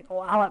just like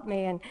wallop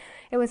me, and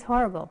it was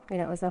horrible.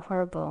 It was a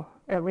horrible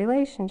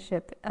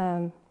relationship.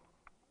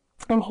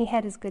 And he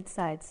had his good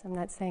sides. I'm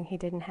not saying he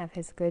didn't have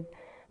his good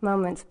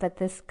moments, but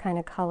this kind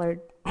of colored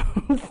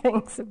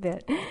things a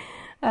bit.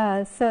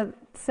 So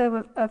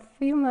a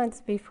few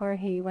months before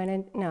he went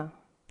in,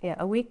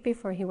 a week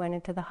before he went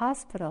into the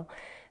hospital,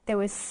 there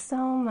was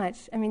so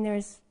much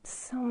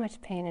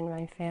pain in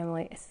my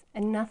family,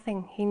 and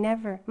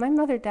my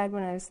mother died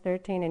when I was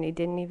 13, and he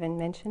didn't even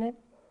mention it.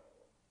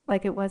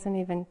 Like, it wasn't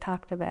even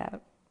talked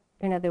about.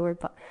 There were,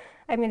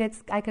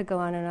 I could go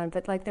on and on,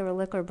 but like there were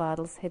liquor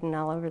bottles hidden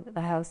all over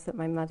the house that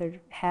my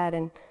mother had,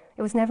 and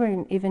it was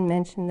never even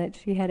mentioned that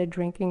she had a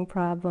drinking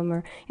problem,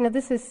 or,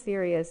 this is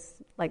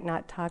serious, like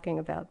not talking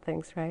about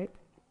things, right?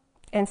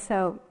 And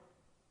so,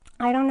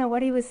 I don't know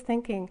what he was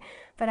thinking,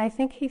 but I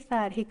think he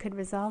thought he could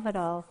resolve it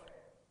all,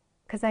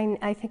 because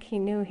I think he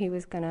knew he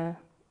was going to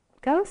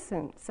go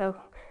soon. So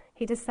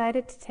he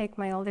decided to take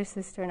my older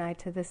sister and I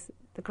to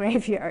the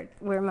graveyard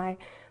where my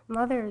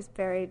mother is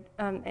buried,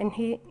 and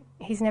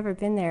he's never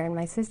been there, and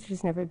my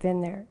sister's never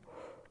been there.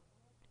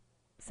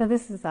 So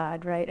this is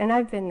odd, right? And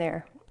I've been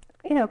there,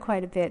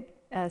 quite a bit.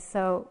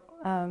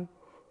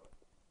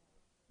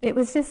 It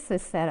was just a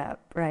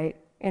setup, right?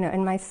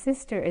 And my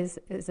sister is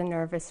a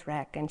nervous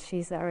wreck, and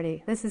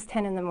this is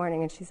 10 in the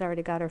morning, and she's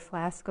already got her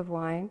flask of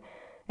wine,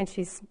 and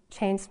she's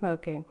chain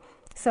smoking.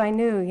 So I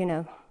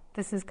knew,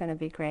 this is going to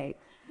be great.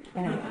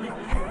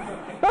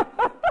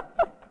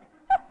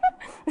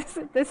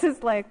 This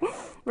is like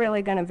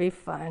really going to be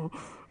fun.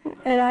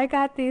 And I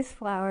got these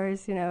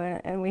flowers,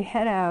 and we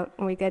head out,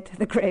 and we get to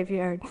the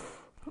graveyard.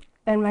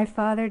 And my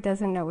father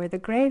doesn't know where the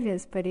grave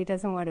is, but he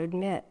doesn't want to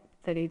admit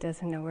that he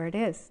doesn't know where it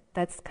is.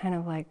 That's kind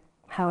of like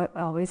how it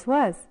always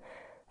was.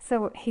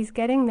 So he's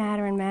getting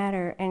madder and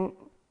madder, and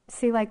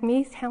see, like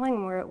me telling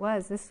him where it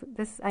was,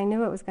 this I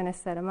knew it was going to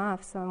set him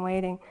off, so I'm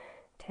waiting,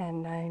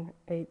 10, 9,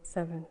 8,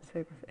 7,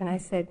 6, and I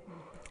said,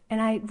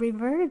 and I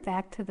reverted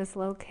back to this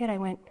little kid. I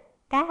went,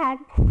 Dad.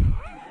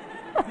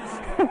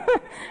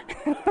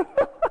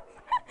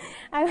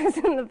 I was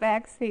in the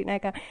back seat, and I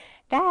go,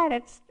 Dad,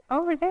 it's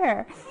over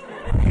there.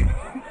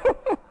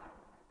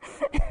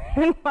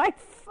 And my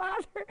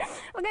father,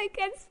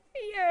 gets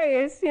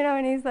furious,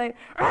 and he's like,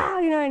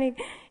 and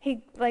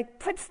he like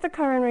puts the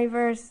car in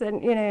reverse,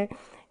 and,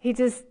 he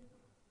just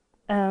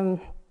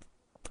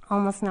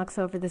almost knocks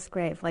over this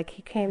grave. Like,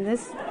 he came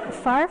this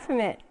far from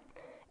it,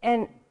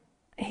 and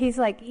he's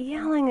like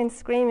yelling and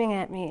screaming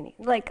at me, and he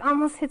like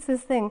almost hits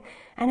this thing,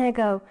 and I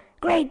go,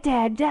 great,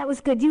 Dad, that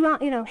was good. You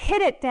want,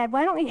 hit it, Dad.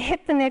 Why don't we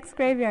hit the next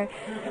graveyard?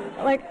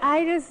 Like,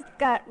 I just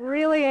got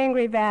really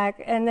angry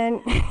back, and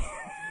then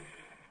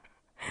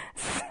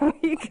so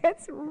he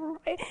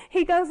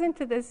goes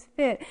into this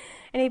fit,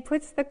 and he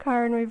puts the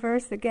car in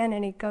reverse again,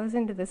 and he goes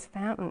into this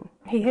fountain.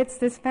 He hits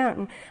this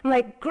fountain. I'm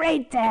like,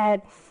 great,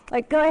 Dad.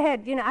 Like, go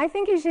ahead. I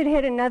think you should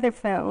hit another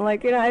fountain.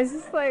 Like, I was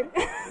just like,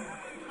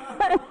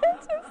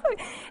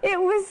 it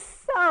was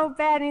so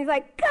bad. And he's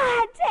like,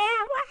 God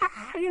damn,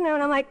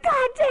 and I'm like,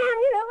 God damn,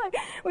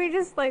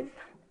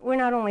 we're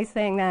not only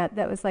saying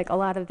that was like a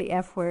lot of the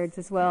F words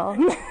as well.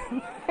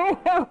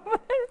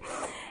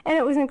 And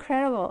it was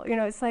incredible.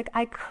 It's like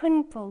I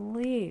couldn't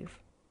believe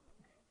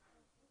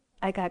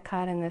I got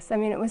caught in this.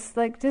 It was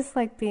like just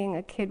like being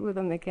a kid with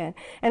him again.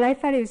 And I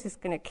thought he was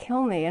just going to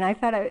kill me. And I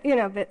thought,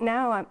 but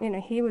now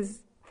he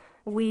was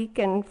weak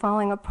and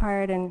falling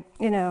apart, and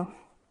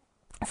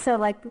so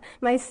like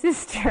my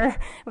sister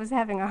was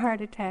having a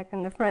heart attack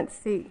in the front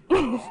seat. She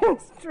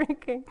was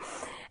drinking,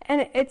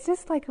 and it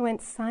just like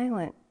went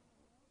silent.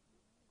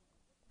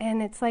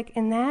 And it's like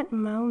in that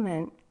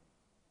moment,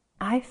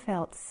 I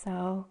felt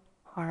so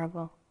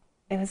horrible.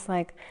 It was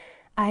like,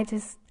 I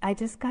just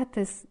got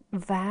this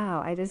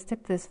vow. I just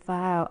took this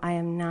vow. I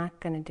am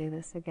not going to do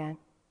this again.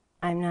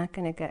 I'm not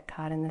going to get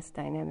caught in this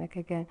dynamic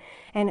again.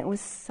 And it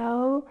was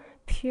so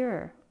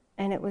pure,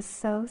 and it was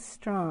so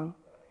strong.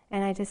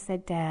 And I just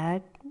said,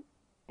 Dad,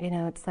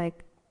 it's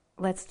like,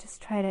 let's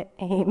just try to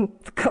aim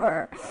the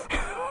car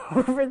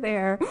over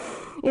there.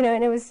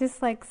 And it was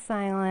just like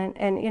silent,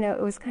 and,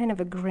 it was kind of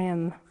a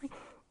grim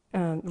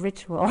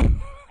ritual.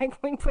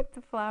 Like, we put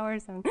the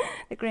flowers on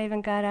the grave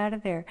and got out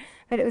of there.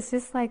 But it was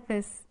just like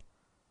this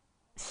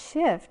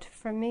shift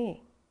for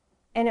me.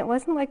 And it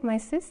wasn't like my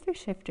sister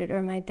shifted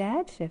or my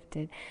dad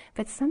shifted,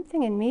 but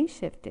something in me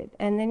shifted.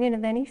 And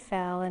then, then he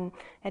fell and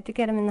I had to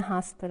get him in the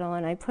hospital.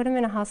 And I put him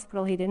in a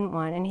hospital he didn't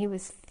want. And he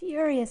was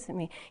furious at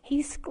me.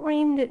 He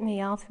screamed at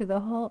me all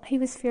through he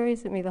was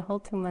furious at me the whole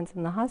 2 months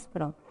in the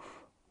hospital.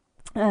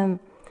 And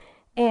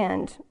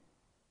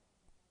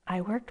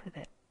I worked with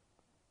it.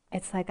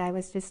 It's like I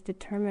was just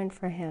determined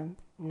for him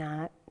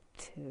not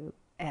to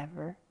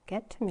ever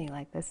get to me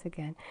like this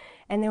again.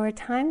 And there were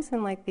times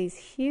when like these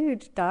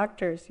huge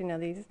doctors,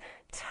 these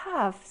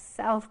tough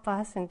South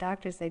Boston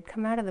doctors, they'd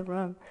come out of the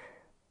room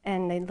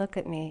and they'd look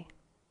at me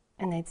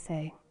and they'd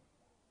say,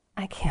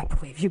 I can't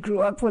believe you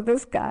grew up with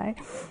this guy.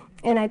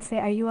 And I'd say,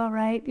 are you all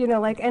right?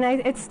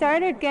 It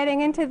started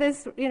getting into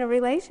this,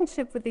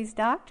 relationship with these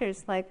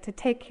doctors, like to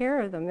take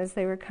care of them as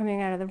they were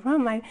coming out of the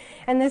room.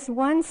 And this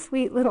one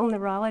sweet little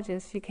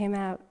neurologist, she came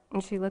out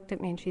and she looked at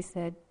me and she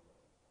said,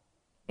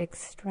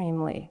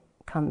 extremely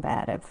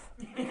combative.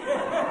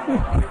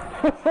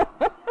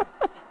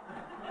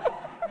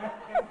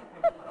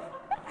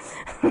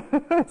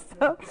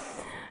 So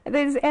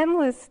there's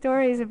endless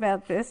stories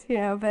about this,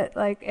 but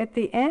like at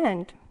the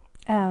end,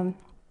 that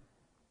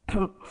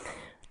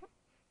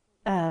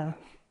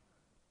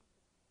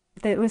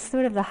was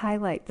sort of the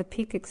highlight, the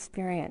peak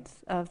experience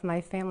of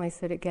my family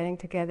sort of getting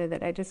together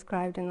that I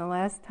described in the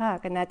last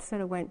talk, and that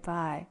sort of went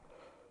by.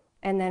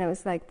 And then it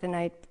was like the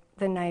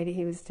night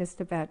he was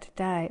just about to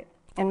die.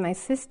 And my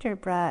sister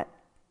brought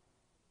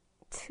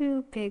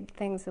 2 big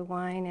things of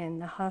wine in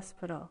the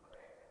hospital.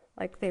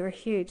 Like they were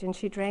huge, and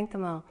she drank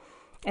them all.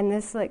 And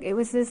it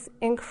was this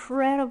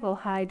incredible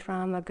high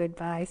drama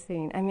goodbye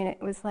scene. I mean,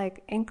 it was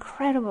like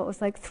incredible. It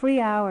was like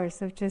 3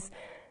 hours of just,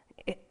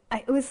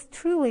 it was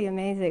truly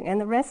amazing.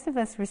 And the rest of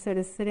us were sort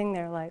of sitting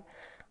there like,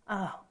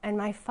 oh. And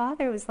my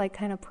father was like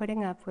kind of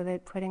putting up with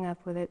it, putting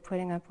up with it,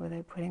 putting up with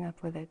it, putting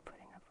up with it,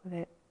 putting up with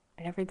it.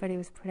 And everybody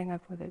was putting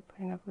up with it,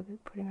 putting up with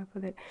it, putting up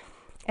with it.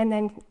 And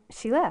then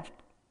she left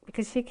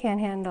because she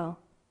can't handle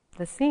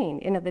the scene,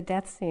 the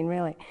death scene,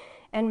 really.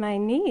 And my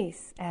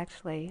niece,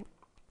 actually,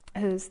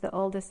 who's the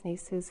oldest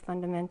niece, who's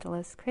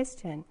fundamentalist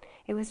Christian,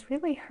 it was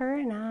really her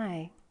and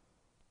I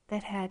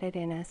that had it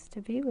in us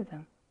to be with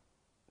him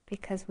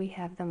because we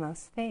have the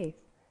most faith.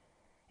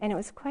 And it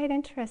was quite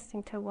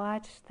interesting to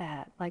watch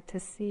that, like to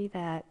see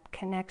that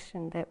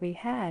connection that we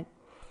had.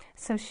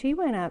 So she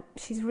went up,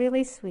 she's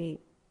really sweet,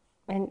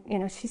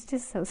 and she's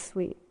just so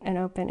sweet and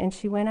open, and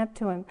she went up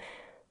to him.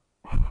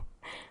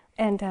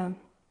 And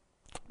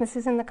this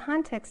is in the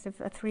context of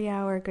a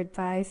 3-hour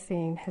goodbye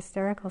scene,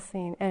 hysterical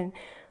scene, and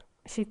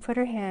she put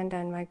her hand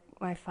on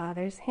my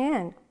father's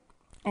hand,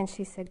 and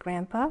she said,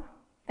 Grandpa,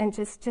 and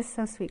just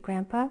so sweet,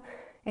 Grandpa,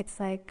 it's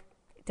like,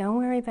 don't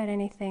worry about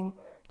anything,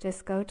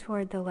 just go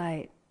toward the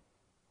light.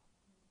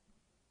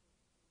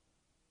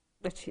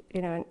 But she,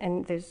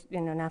 and there's,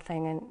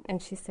 nothing,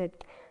 and she said,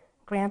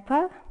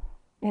 Grandpa,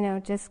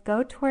 just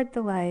go toward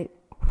the light.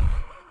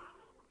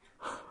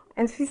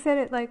 And she said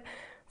it like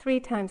 3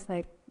 times,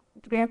 like,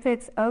 Grandpa,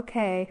 it's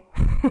okay.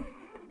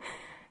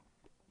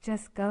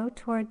 Just go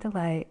toward the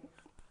light.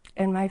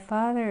 And my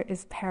father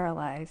is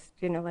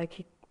paralyzed,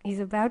 like he's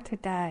about to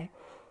die.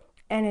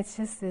 And it's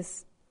just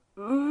this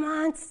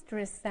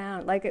monstrous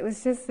sound. Like it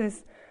was just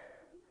this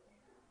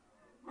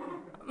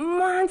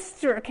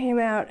monster came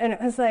out, and it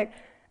was like,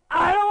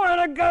 I don't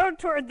want to go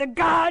toward the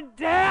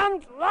goddamn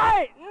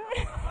light.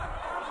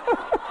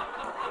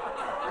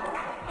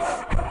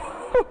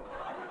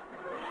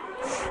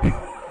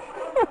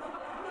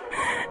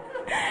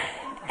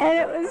 And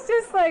it was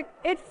just like,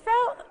 it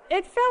felt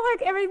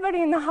like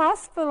everybody in the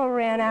hospital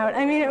ran out.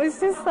 I mean, it was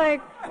just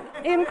like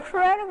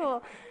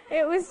incredible.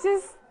 It was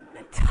just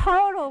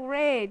total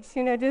rage,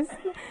 it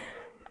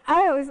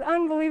was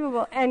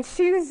unbelievable. And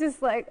she was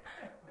just like,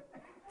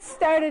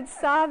 started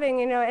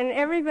sobbing, and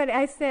everybody,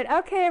 I said,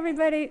 okay,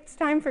 everybody, it's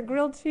time for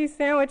grilled cheese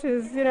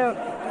sandwiches, you're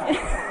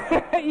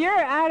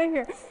out of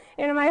here.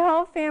 My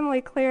whole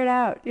family cleared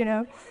out,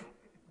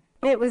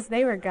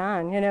 they were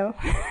gone,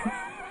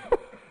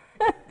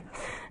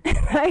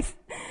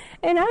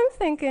 And I'm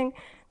thinking,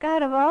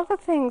 God, of all the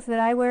things that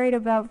I worried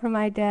about for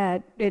my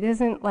dad, it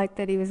isn't like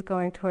that he was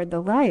going toward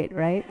the light,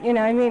 right?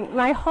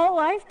 My whole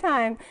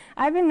lifetime,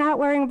 I've been not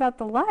worrying about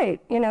the light.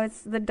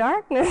 It's the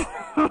darkness,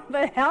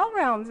 the hell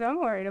realms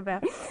I'm worried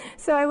about.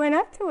 So I went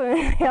up to him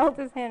and I held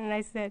his hand and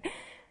I said,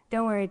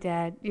 don't worry,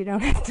 Dad, you don't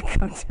have to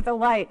go to the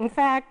light. In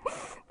fact,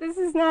 this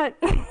is not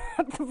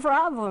the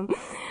problem.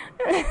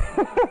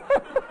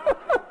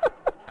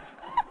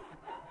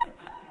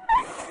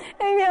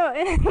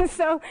 And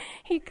so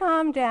he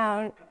calmed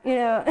down,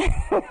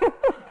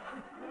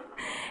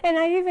 And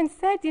I even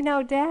said,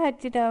 Dad,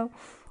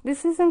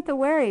 this isn't the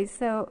worry.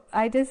 So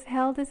I just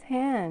held his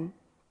hand.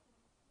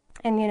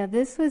 And,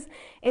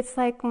 it's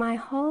like my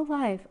whole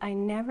life, I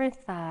never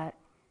thought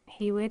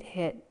he would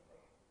hit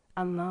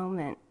a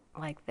moment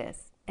like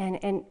this.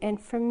 And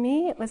for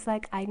me, it was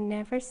like I'd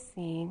never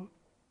seen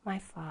my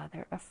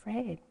father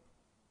afraid.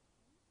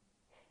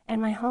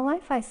 And my whole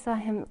life I saw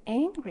him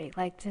angry,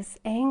 like just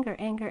anger,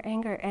 anger,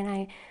 anger.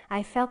 And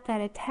I felt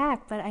that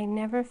attack, but I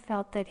never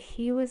felt that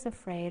he was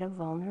afraid of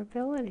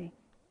vulnerability.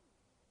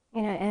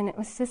 And it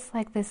was just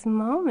like this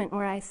moment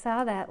where I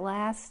saw that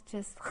last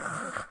just,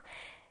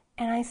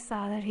 and I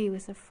saw that he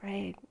was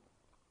afraid.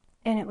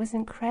 And it was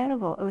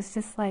incredible. It was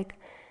just like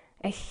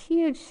a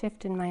huge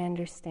shift in my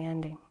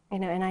understanding.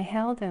 And I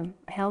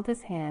held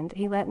his hand.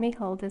 He let me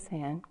hold his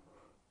hand.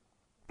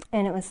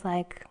 And it was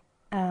like,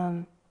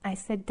 I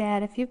said,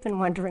 Dad, if you've been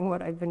wondering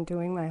what I've been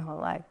doing my whole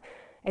life,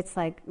 it's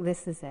like,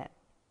 this is it.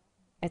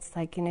 It's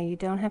like, you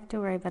don't have to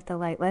worry about the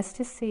light. Let's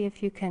just see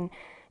if you can,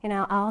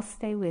 I'll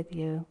stay with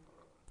you.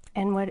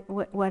 And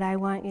what I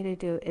want you to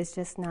do is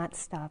just not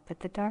stop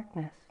at the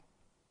darkness.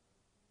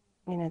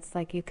 It's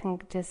like you can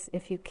just,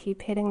 if you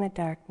keep hitting the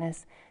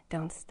darkness,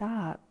 don't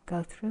stop,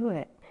 go through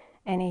it.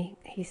 And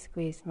he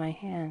squeezed my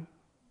hand.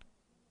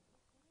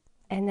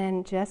 And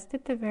then just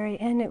at the very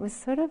end, it was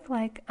sort of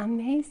like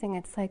amazing.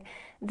 It's like,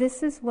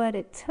 this is what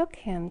it took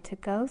him to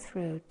go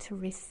through to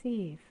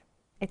receive.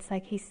 It's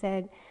like he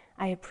said,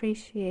 I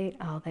appreciate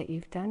all that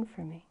you've done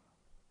for me.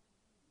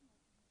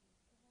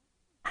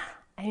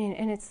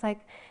 And it's like,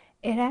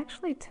 it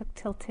actually took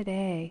till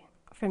today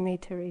for me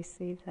to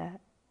receive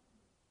that.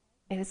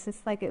 It was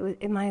just like, it was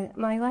in my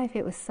life,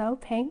 it was so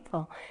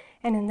painful.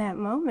 And in that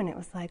moment, it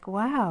was like,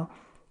 wow,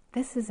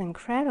 this is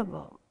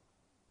incredible.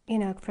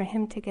 For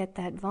him to get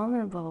that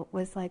vulnerable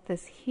was like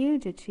this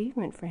huge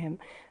achievement for him.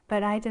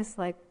 But I just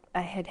I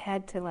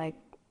had to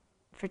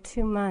for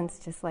 2 months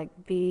just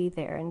be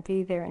there and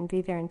be there and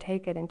be there and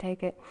take it and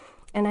take it.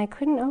 And I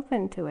couldn't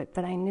open to it,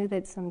 but I knew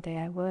that someday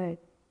I would.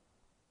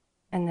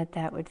 And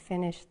that would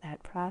finish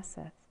that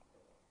process.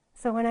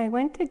 So when I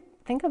went to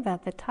think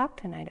about the talk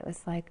tonight, it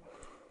was like,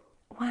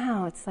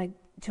 wow, it's like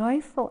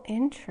joyful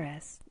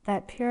interest,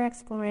 that pure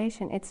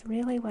exploration, it's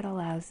really what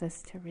allows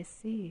us to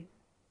receive.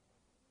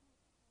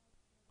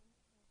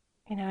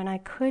 And I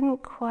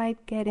couldn't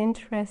quite get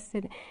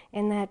interested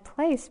in that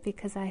place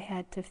because I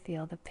had to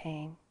feel the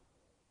pain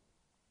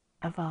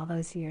of all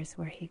those years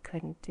where he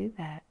couldn't do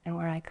that and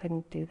where I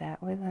couldn't do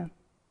that with him.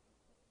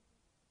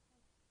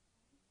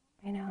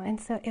 And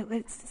so it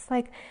was just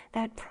like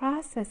that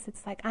process.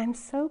 It's like, I'm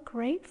so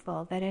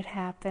grateful that it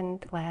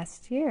happened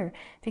last year,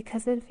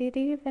 because if it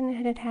even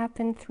had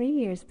happened 3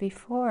 years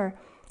before,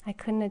 I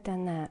couldn't have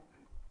done that.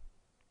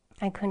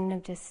 I couldn't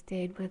have just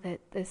stayed with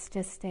it. This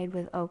just stayed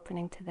with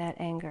opening to that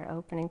anger,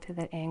 opening to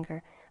that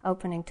anger,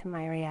 opening to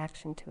my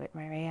reaction to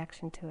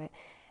it,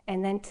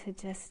 and then to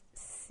just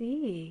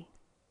see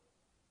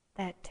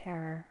that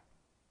terror,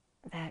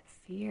 that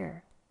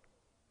fear,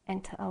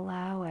 and to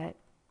allow it,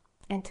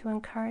 and to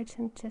encourage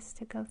him just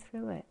to go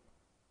through it.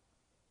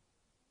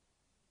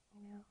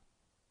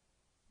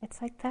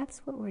 It's like that's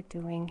what we're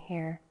doing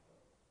here.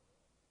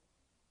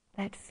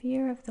 That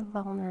fear of the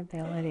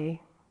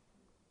vulnerability.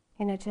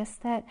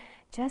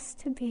 Just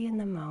to be in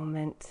the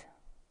moment,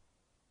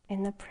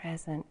 in the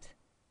present,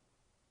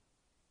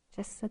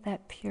 just with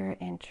that pure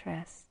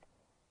interest.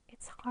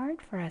 It's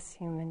hard for us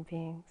human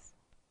beings.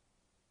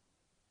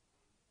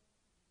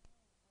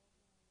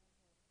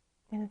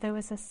 There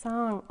was a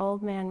song,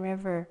 Old Man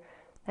River,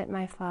 that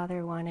my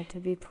father wanted to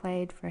be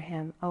played for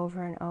him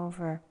over and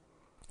over.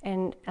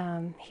 And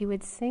he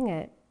would sing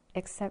it,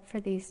 except for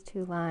these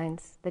 2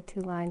 lines. The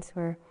 2 lines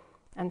were,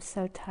 I'm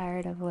so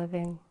tired of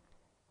living,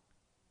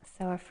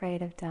 so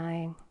afraid of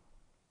dying.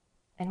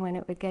 And when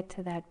it would get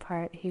to that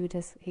part,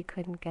 he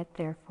couldn't get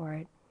there for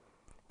it.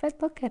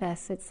 But look at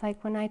us. It's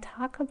like when I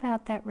talk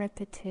about that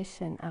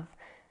repetition of,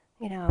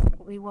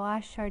 we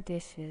wash our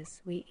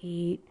dishes, we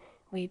eat,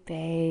 we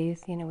bathe,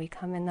 we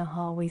come in the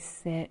hall, we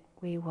sit,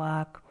 we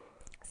walk.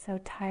 So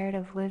tired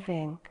of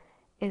living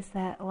is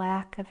that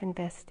lack of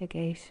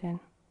investigation.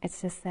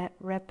 It's just that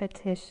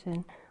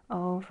repetition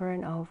over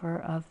and over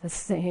of the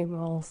same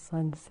old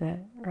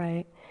sunset,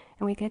 right?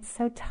 And we get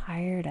so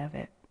tired of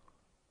it.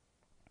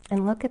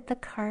 And look at the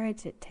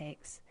courage it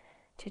takes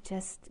to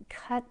just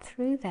cut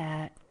through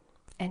that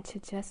and to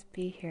just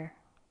be here.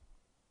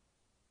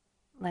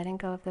 Letting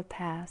go of the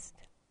past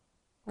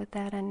with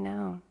that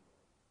unknown.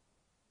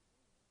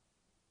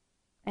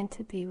 And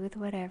to be with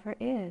whatever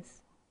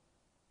is.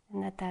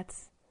 And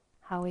that's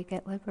how we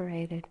get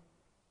liberated.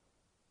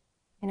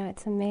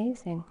 It's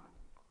amazing.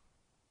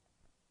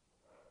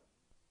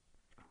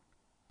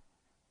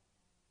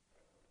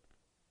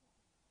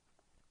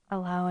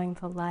 Allowing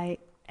the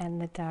light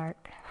and the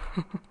dark.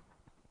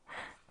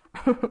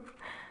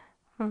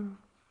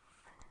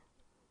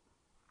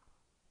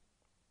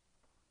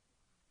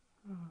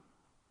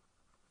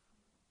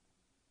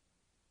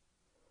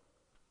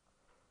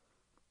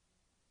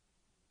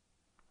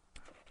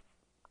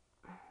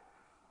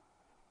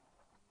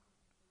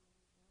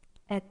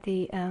 At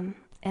the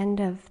end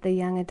of the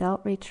young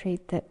adult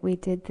retreat that we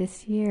did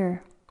this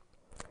year,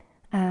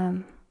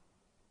 I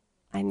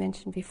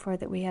mentioned before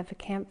that we have a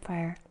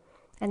campfire.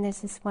 And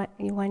there's this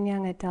one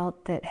young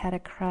adult that had a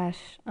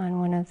crush on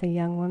one of the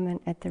young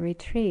women at the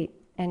retreat,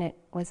 and it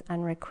was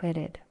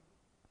unrequited.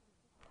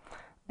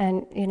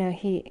 And,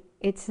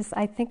 it's just,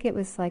 I think it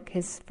was like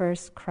his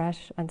first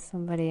crush on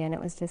somebody, and it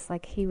was just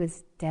like he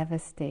was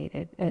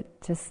devastated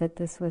at just that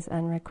this was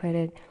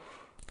unrequited.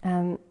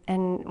 And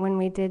when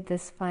we did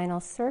this final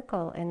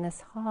circle in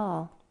this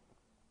hall,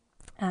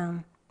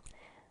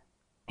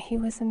 he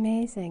was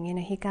amazing. You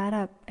know, he got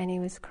up and he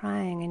was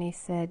crying, and he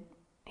said,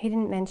 he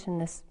didn't mention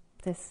this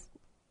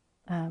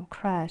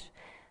crush,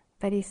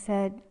 but he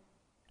said,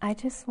 I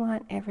just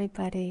want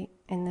everybody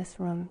in this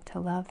room to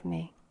love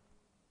me.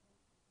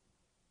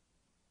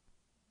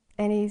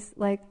 And he's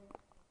like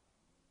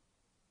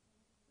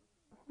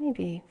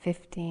maybe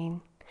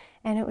 15.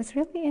 And it was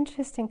really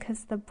interesting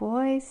because the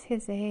boys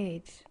his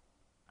age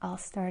all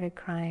started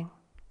crying.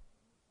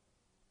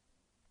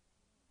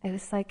 It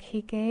was like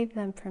he gave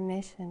them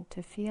permission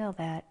to feel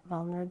that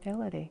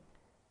vulnerability.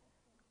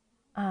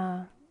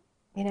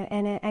 You know,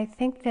 and I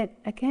think that,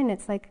 again,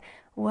 it's like,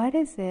 what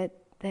is it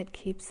that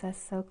keeps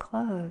us so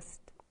closed?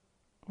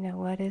 You know,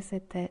 what is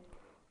it that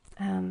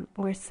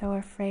we're so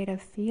afraid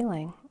of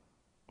feeling?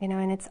 You know,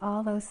 and it's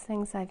all those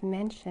things I've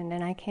mentioned,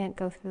 and I can't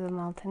go through them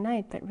all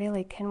tonight, but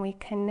really, can we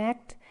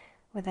connect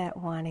with that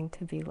wanting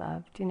to be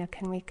loved? You know,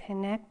 can we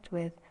connect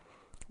with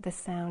the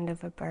sound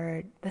of a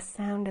bird, the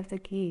sound of the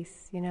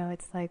geese? You know,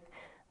 it's like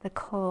the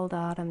cold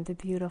autumn, the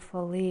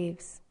beautiful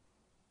leaves.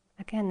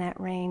 Again, that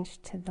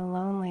range to the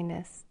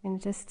loneliness,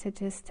 and just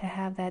to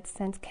have that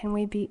sense, can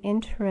we be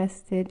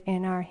interested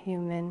in our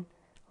human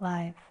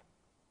life?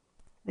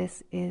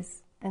 This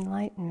is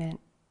enlightenment.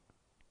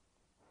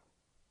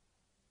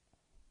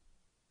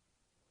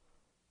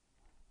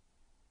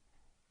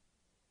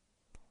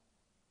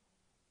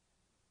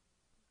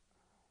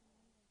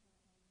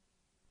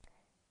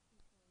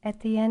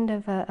 At the end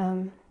of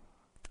a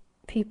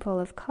People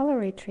of Color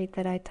retreat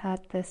that I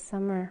taught this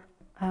summer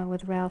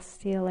with Ralph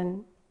Steele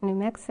in New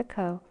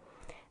Mexico,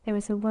 there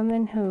was a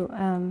woman who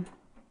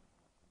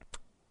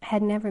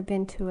had never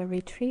been to a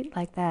retreat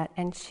like that,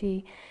 and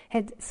she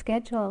had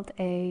scheduled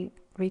a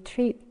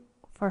retreat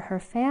for her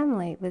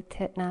family with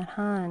Thich Nhat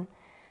Hanh,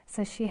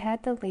 so she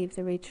had to leave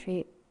the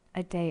retreat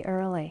a day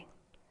early.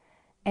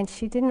 And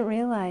she didn't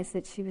realize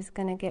that she was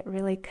going to get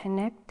really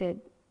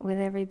connected with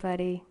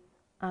everybody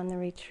on the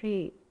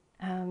retreat.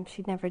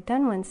 She'd never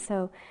done one,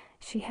 so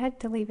she had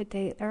to leave a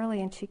day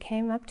early, and she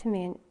came up to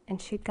me, and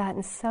she'd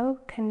gotten so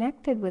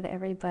connected with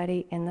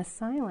everybody in the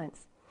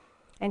silence,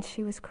 and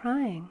she was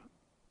crying.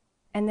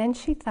 And then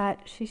she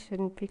thought she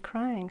shouldn't be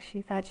crying.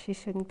 She thought she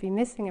shouldn't be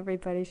missing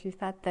everybody. She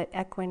thought that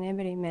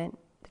equanimity meant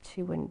that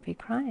she wouldn't be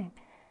crying.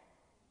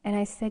 And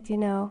I said, you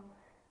know,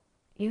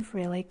 you've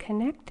really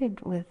connected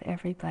with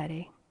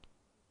everybody,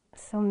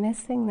 so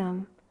missing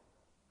them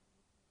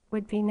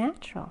would be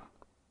natural.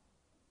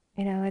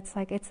 You know, it's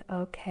like it's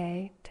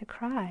okay to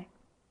cry.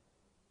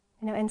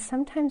 You know, and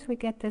sometimes we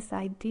get this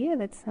idea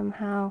that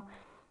somehow,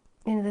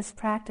 you know, this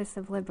practice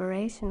of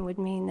liberation would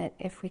mean that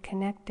if we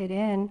connected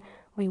in,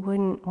 we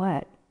wouldn't,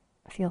 what,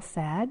 feel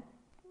sad?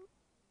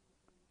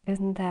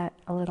 Isn't that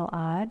a little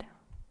odd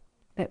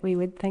that we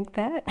would think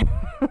that?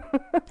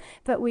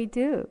 But we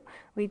do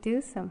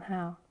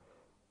somehow.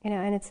 You know,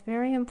 and it's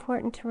very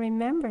important to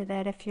remember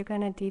that if you're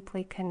going to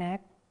deeply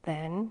connect,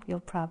 then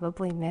you'll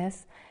probably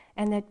miss,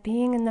 and that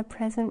being in the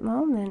present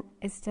moment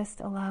is just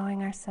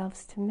allowing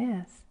ourselves to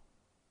miss.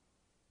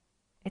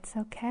 It's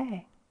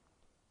okay.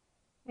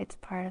 It's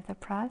part of the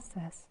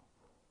process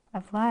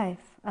of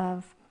life,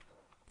 of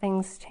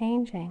things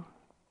changing.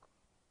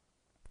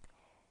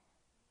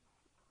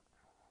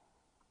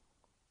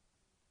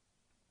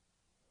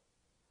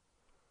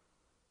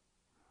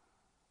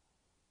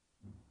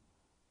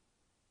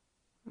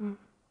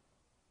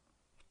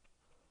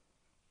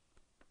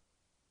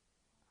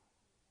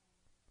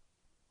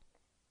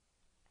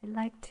 I'd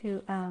like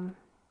to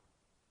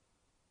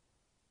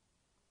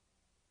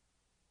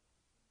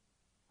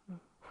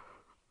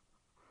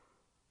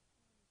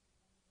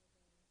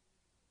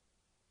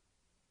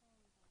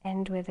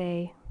end with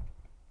a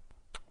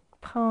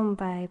poem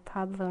by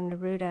Pablo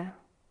Neruda.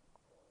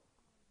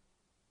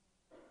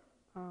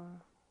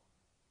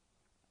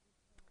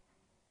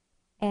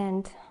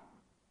 And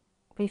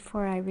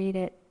before I read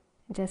it,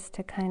 just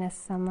to kind of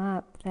sum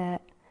up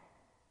that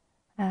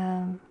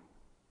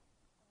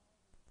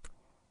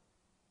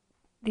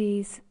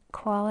these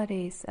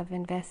qualities of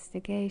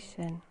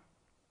investigation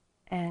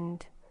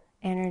and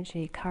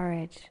energy,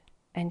 courage,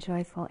 and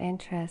joyful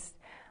interest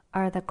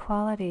are the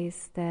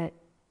qualities that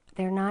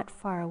they're not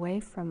far away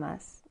from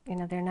us. You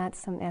know, they're not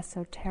some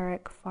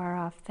esoteric,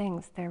 far-off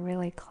things. They're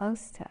really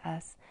close to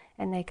us,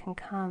 and they can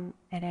come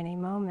at any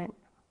moment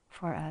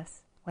for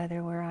us,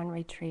 whether we're on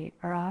retreat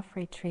or off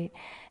retreat.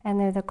 And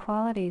they're the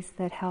qualities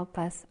that help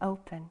us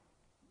open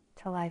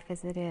to life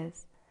as it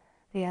is.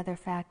 The other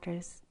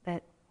factors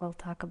that we'll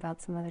talk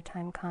about some other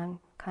time,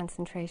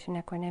 concentration,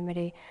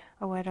 equanimity,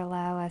 or what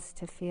allow us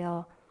to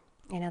feel,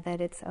 you know, that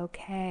it's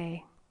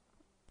okay.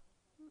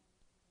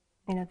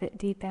 You know, that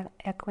deep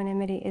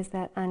equanimity is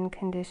that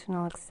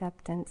unconditional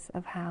acceptance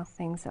of how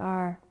things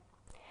are.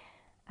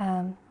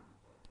 And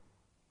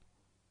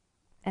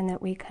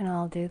that we can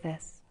all do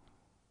this.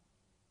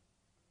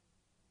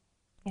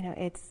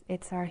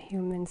 It's our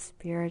human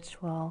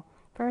spiritual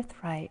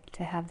birthright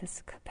to have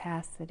this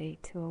capacity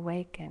to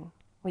awaken.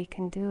 We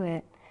can do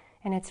it,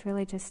 and it's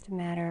really just a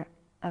matter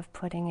of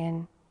putting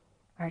in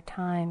our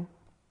time.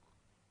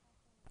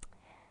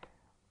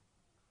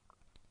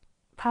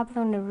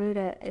 Pablo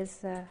Neruda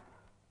is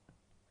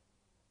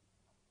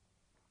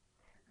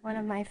one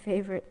of my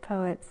favorite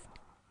poets.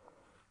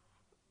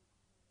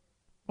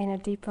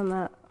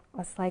 Deepama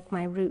was like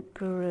my root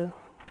guru.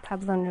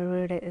 Pablo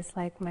Neruda is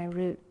like my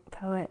root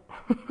poet.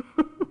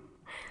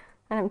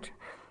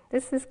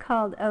 This is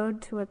called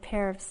Ode to a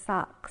Pair of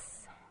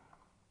Socks.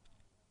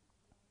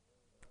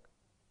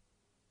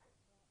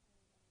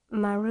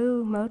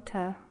 Maru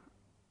Mota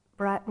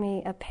brought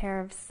me a pair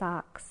of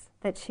socks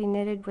that she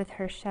knitted with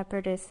her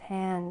shepherdess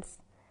hands.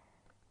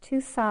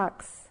 2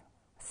 socks,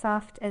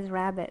 soft as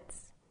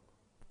rabbits.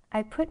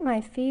 I put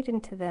my feet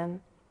into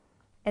them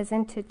as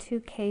into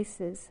 2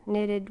 cases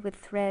knitted with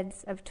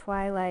threads of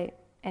twilight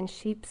and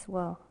sheep's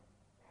wool.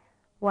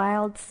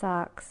 Wild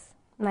socks.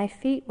 My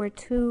feet were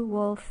 2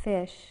 wool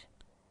fish,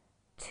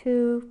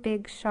 2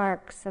 big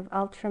sharks of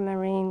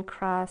ultramarine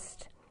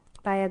crossed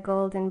by a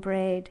golden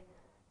braid,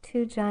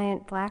 2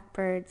 giant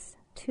blackbirds,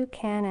 2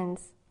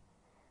 cannons.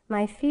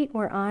 My feet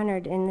were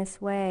honored in this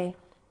way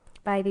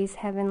by these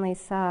heavenly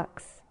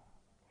socks.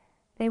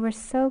 They were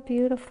so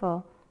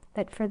beautiful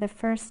that for the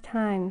first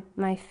time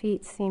my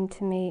feet seemed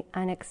to me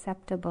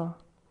unacceptable,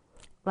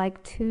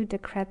 like 2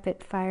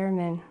 decrepit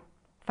firemen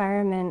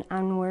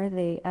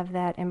unworthy of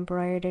that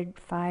embroidered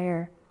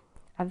fire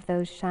of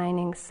those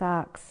shining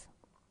socks.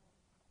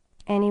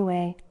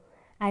 Anyway,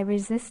 I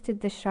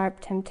resisted the sharp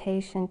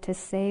temptation to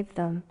save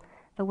them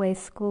the way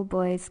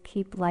schoolboys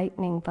keep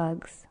lightning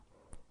bugs,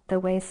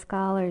 the way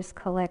scholars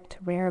collect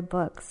rare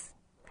books.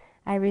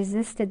 I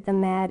resisted the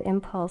mad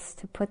impulse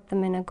to put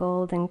them in a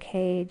golden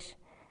cage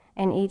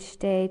and each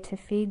day to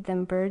feed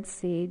them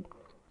birdseed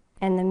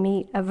and the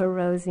meat of a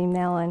rosy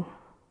melon.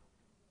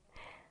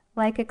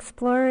 Like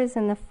explorers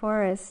in the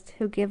forest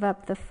who give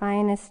up the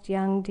finest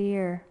young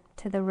deer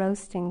to the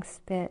roasting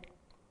spit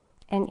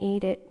and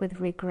eat it with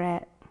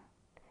regret,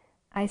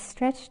 I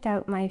stretched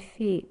out my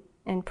feet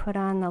and put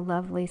on the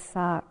lovely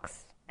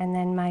socks and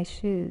then my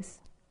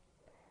shoes.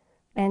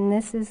 And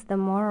this is the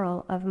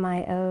moral of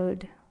my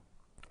ode.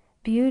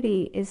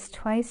 Beauty is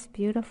twice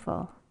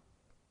beautiful,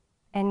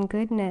 and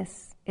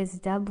goodness is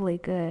doubly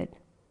good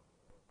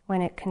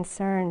when it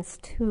concerns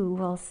 2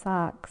 wool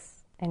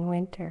socks in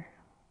winter.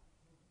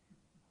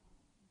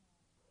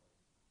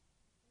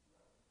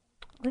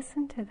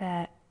 Listen to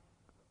that.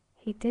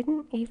 He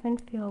didn't even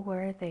feel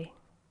worthy.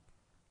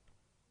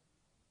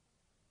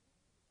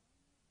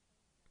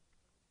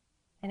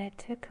 And it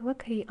took,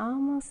 look, he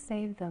almost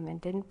saved them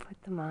and didn't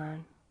put them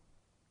on.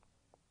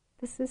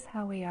 This is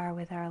how we are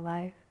with our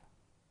life,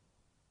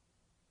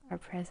 our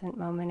present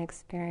moment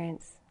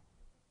experience.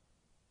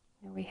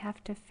 We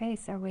have to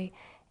face, are we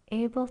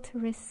able to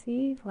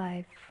receive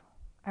life?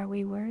 Are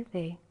we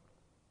worthy?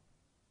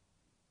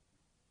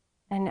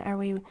 And are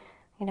we,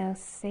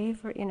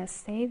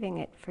 saving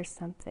it for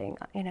something,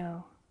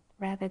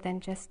 rather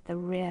than just the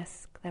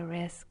risk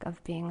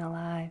of being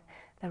alive,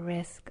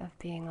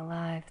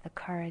 the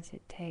courage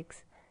it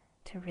takes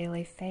to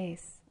really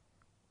face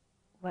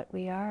what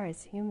we are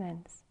as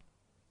humans.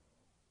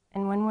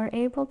 And when we're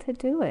able to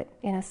do it,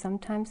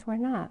 sometimes we're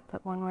not,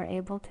 but when we're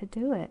able to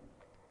do it,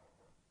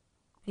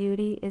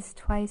 beauty is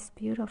twice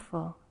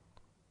beautiful,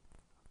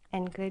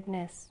 and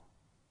goodness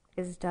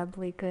is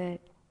doubly good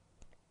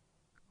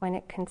when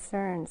it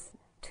concerns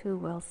 2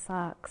 wool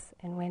socks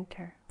in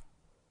winter.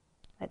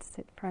 Let's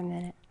sit for a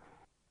minute.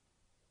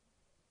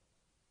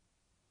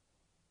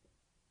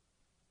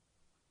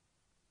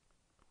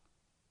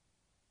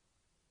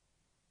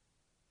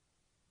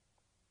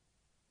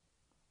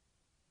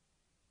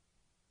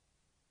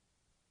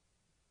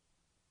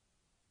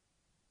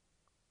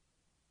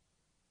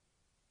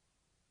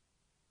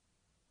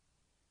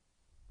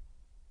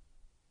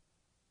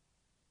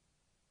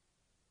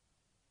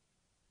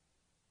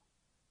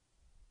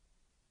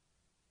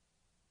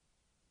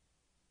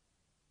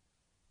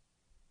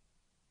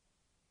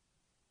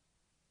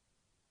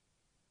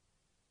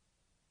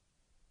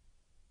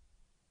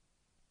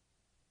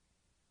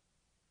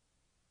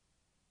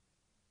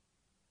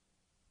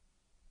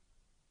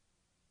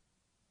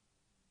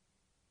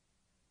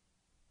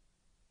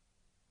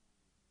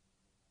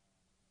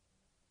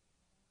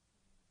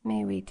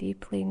 May we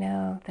deeply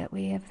know that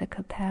we have the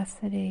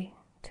capacity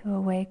to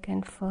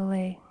awaken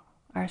fully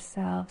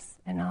ourselves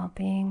and all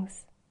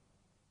beings.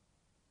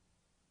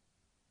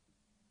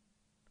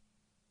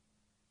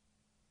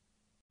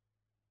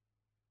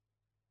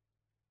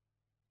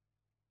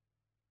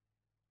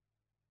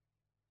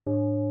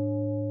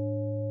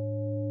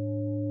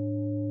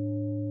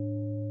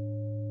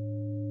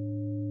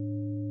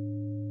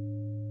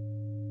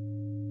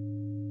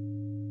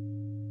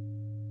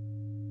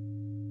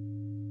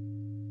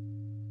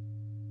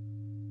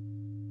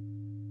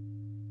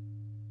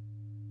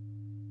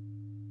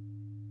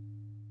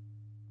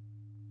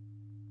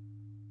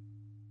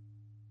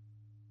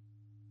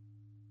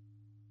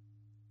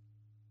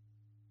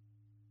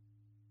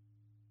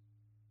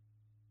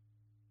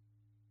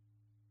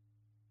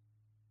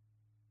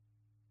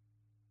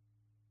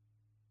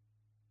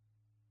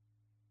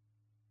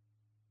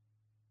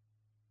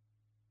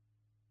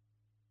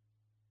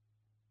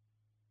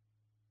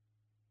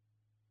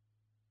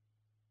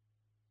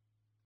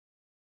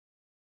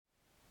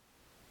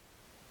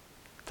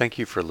 Thank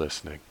you for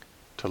listening.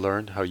 To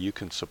learn how you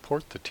can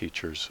support the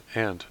teachers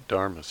and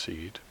Dharma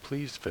Seed,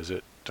 please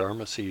visit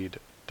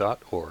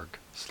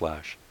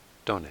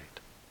dharmaseed.org/donate.